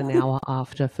in about an hour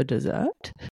after for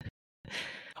dessert,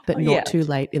 but not too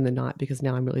late in the night because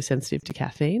now I'm really sensitive to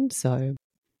caffeine. So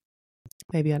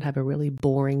maybe I'd have a really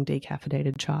boring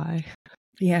decaffeinated chai.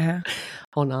 Yeah.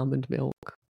 On almond milk.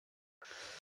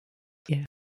 Yeah.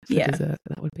 For dessert,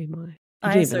 that would be my.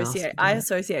 I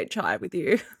associate chai with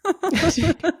you.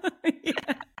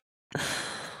 Yeah.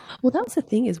 Well, that was the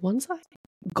thing is once I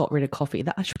got rid of coffee,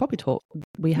 that I should probably talk.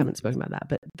 We haven't spoken about that,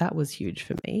 but that was huge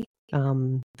for me.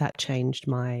 That changed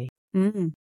my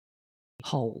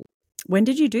whole. When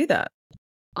did you do that?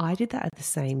 I did that at the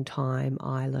same time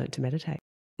I learned to meditate.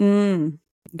 Okay.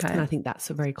 And I think that's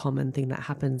a very common thing that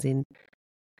happens in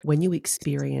when you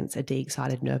experience a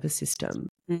de-excited nervous system.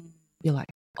 You're like,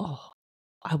 oh,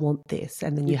 I want this.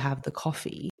 And then you have the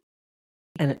coffee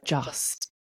and it just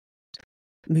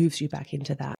moves you back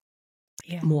into that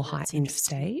more heightened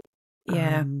state.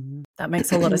 Yeah, that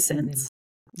makes a lot of sense.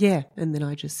 And then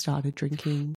I just started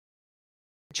drinking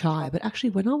chai. But actually,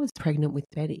 when I was pregnant with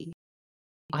Betty,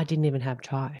 I didn't even have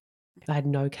chai. I had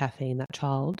no caffeine, that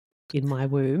child in my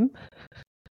womb.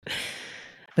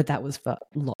 But that was for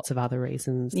lots of other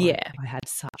reasons. Like I had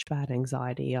such bad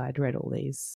anxiety. I'd read all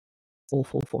these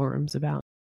awful forums about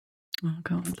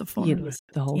the forums.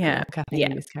 The whole thing about caffeine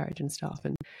and miscarriage and stuff.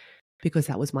 And because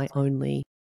that was my only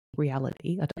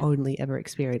reality, I'd only ever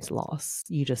experienced loss.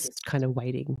 You just kind of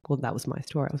waiting. Well, that was my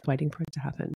story. I was waiting for it to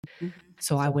happen.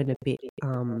 So I went a bit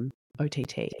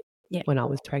OTT when I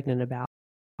was pregnant about,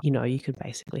 you could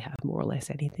basically have more or less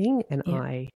anything. And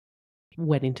I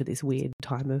went into this weird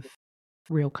time of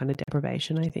real kind of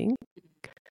deprivation, I think,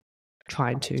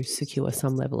 trying to secure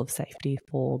some level of safety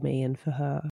for me and for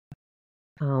her.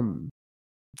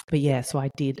 But yeah, so I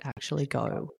did actually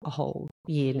go a whole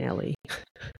year, Nelly,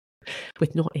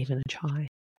 with not even a chai.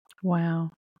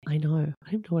 Wow. I know. I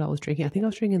didn't know what I was drinking. I think I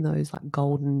was drinking those like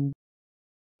golden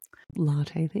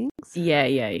latte things. Yeah.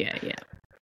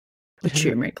 The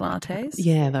turmeric lattes.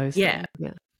 Yeah, those. Yeah.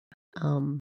 Things, yeah.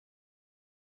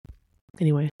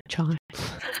 Anyway, chai.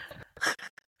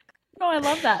 No, I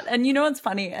love that. And you know what's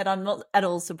funny? And I'm not at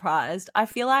all surprised. I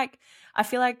feel like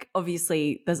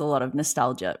obviously there's a lot of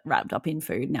nostalgia wrapped up in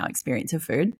food and our experience of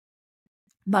food.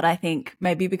 But I think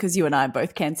maybe because you and I are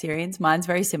both Cancerians, mine's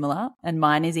very similar. And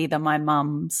mine is either my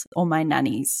mum's or my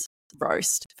nanny's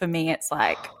roast. For me, it's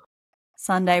like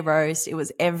Sunday roast. It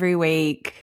was every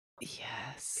week.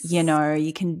 Yes.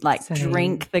 You can like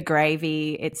drink the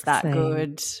gravy. It's that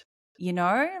good.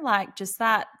 Like just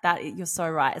that you're so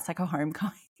right. It's like a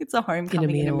homecoming. It's a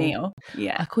homecoming in a meal.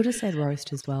 Yeah. I could have said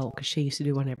roast as well because she used to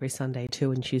do one every Sunday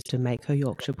too, and she used to make her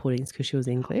Yorkshire puddings because she was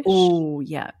English. Oh,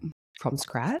 yeah. From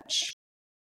scratch.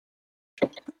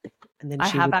 And then I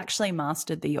have actually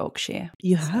mastered the Yorkshire.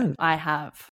 You have? I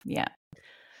have, yeah.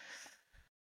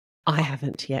 I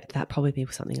haven't yet. That probably be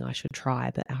something I should try,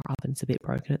 but our oven's a bit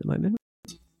broken at the moment,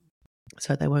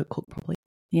 so they won't cook properly.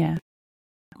 Yeah.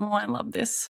 Oh, I love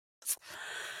this.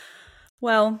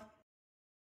 Well,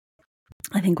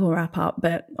 I think we'll wrap up,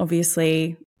 but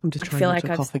obviously I'm just trying not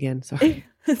to cough again. Sorry.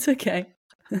 It's okay.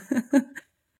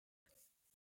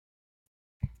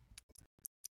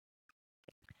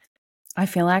 I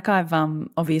feel like I've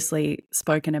obviously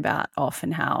spoken about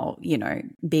often how, you know,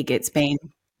 big it's been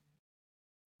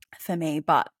for me,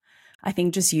 but I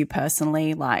think just you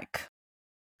personally, like,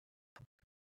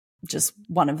 just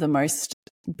one of the most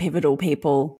pivotal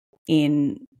people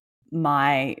in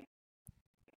my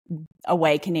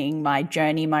awakening, my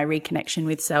journey, my reconnection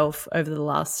with self over the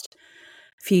last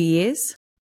few years.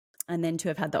 And then to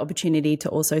have had the opportunity to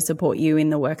also support you in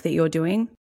the work that you're doing.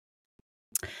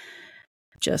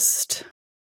 Just,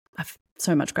 I've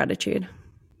so much gratitude.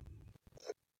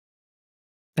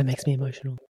 That makes me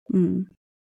emotional. Mm.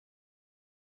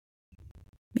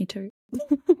 Me too.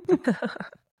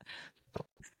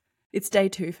 It's day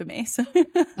 2 for me. So.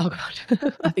 Oh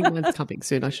God, I think mine's coming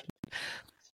soon. I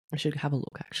should have a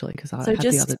look actually, because I had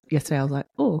the other yesterday. I was like,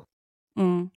 oh.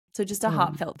 So just a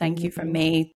heartfelt thank you from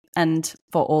me and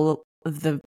for all of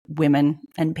the women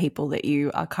and people that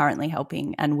you are currently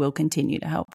helping and will continue to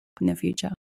help in the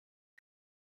future.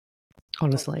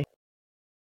 Honestly,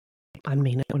 I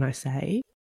mean it when I say,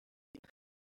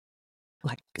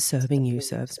 like, serving you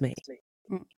serves me.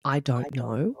 I don't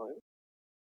know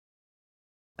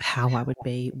how I would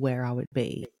be, where I would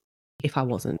be if I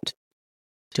wasn't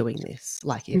doing this.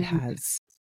 Like, it has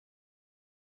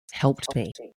helped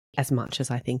me as much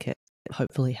as I think it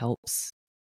hopefully helps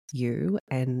you.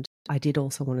 And I did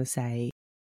also want to say,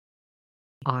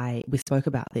 we spoke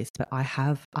about this, but I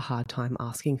have a hard time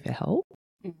asking for help.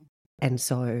 And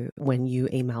so when you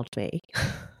emailed me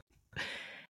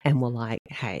and were like,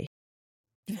 hey,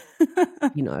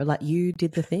 you know, like, you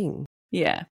did the thing.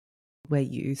 Yeah. Where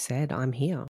you said, I'm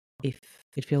here if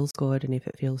it feels good and if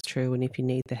it feels true and if you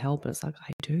need the help. And it's like,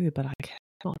 I do, but I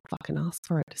cannot fucking ask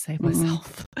for it to save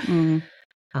myself.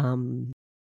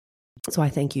 So I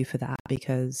thank you for that,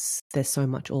 because there's so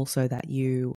much also that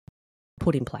you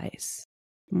put in place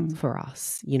for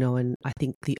us, you know. And I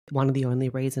think one of the only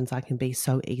reasons I can be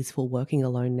so easeful working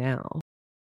alone now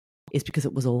is because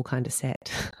it was all kind of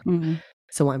set.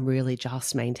 So I'm really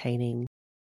just maintaining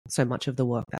so much of the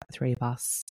work that the three of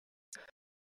us,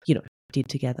 you know, did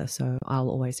together. So I'll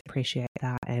always appreciate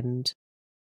that and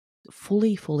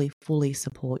fully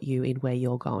support you in where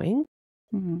you're going.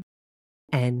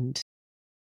 And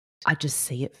I just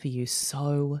see it for you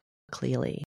so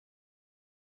clearly,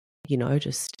 you know,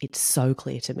 just, it's so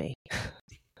clear to me.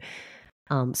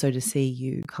 So to see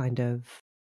you kind of,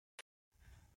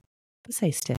 let's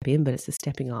say step in, but it's a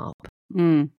stepping up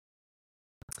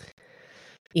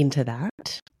into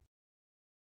that.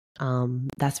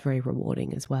 That's very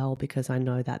rewarding as well, because I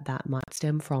know that might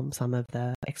stem from some of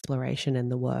the exploration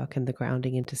and the work and the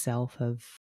grounding into self of,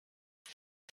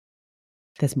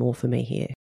 there's more for me here.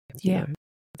 You know,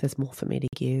 there's more for me to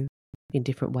give in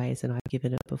different ways than I've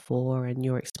given it before, and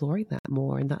you're exploring that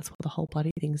more, and that's what the whole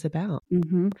bloody thing's about.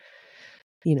 You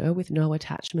know, with no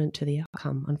attachment to the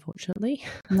outcome, unfortunately.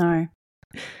 No.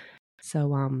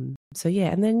 So yeah,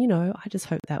 and then, you know, I just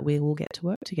hope that we will get to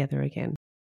work together again.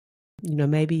 You know,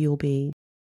 maybe you'll be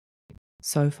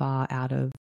so far out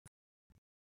of,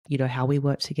 you know, how we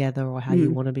work together or how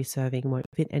you want to be serving won't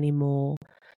fit anymore.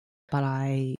 But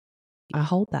I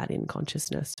hold that in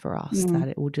consciousness for us, that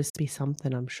it will just be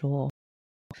something, I'm sure,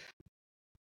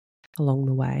 along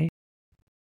the way.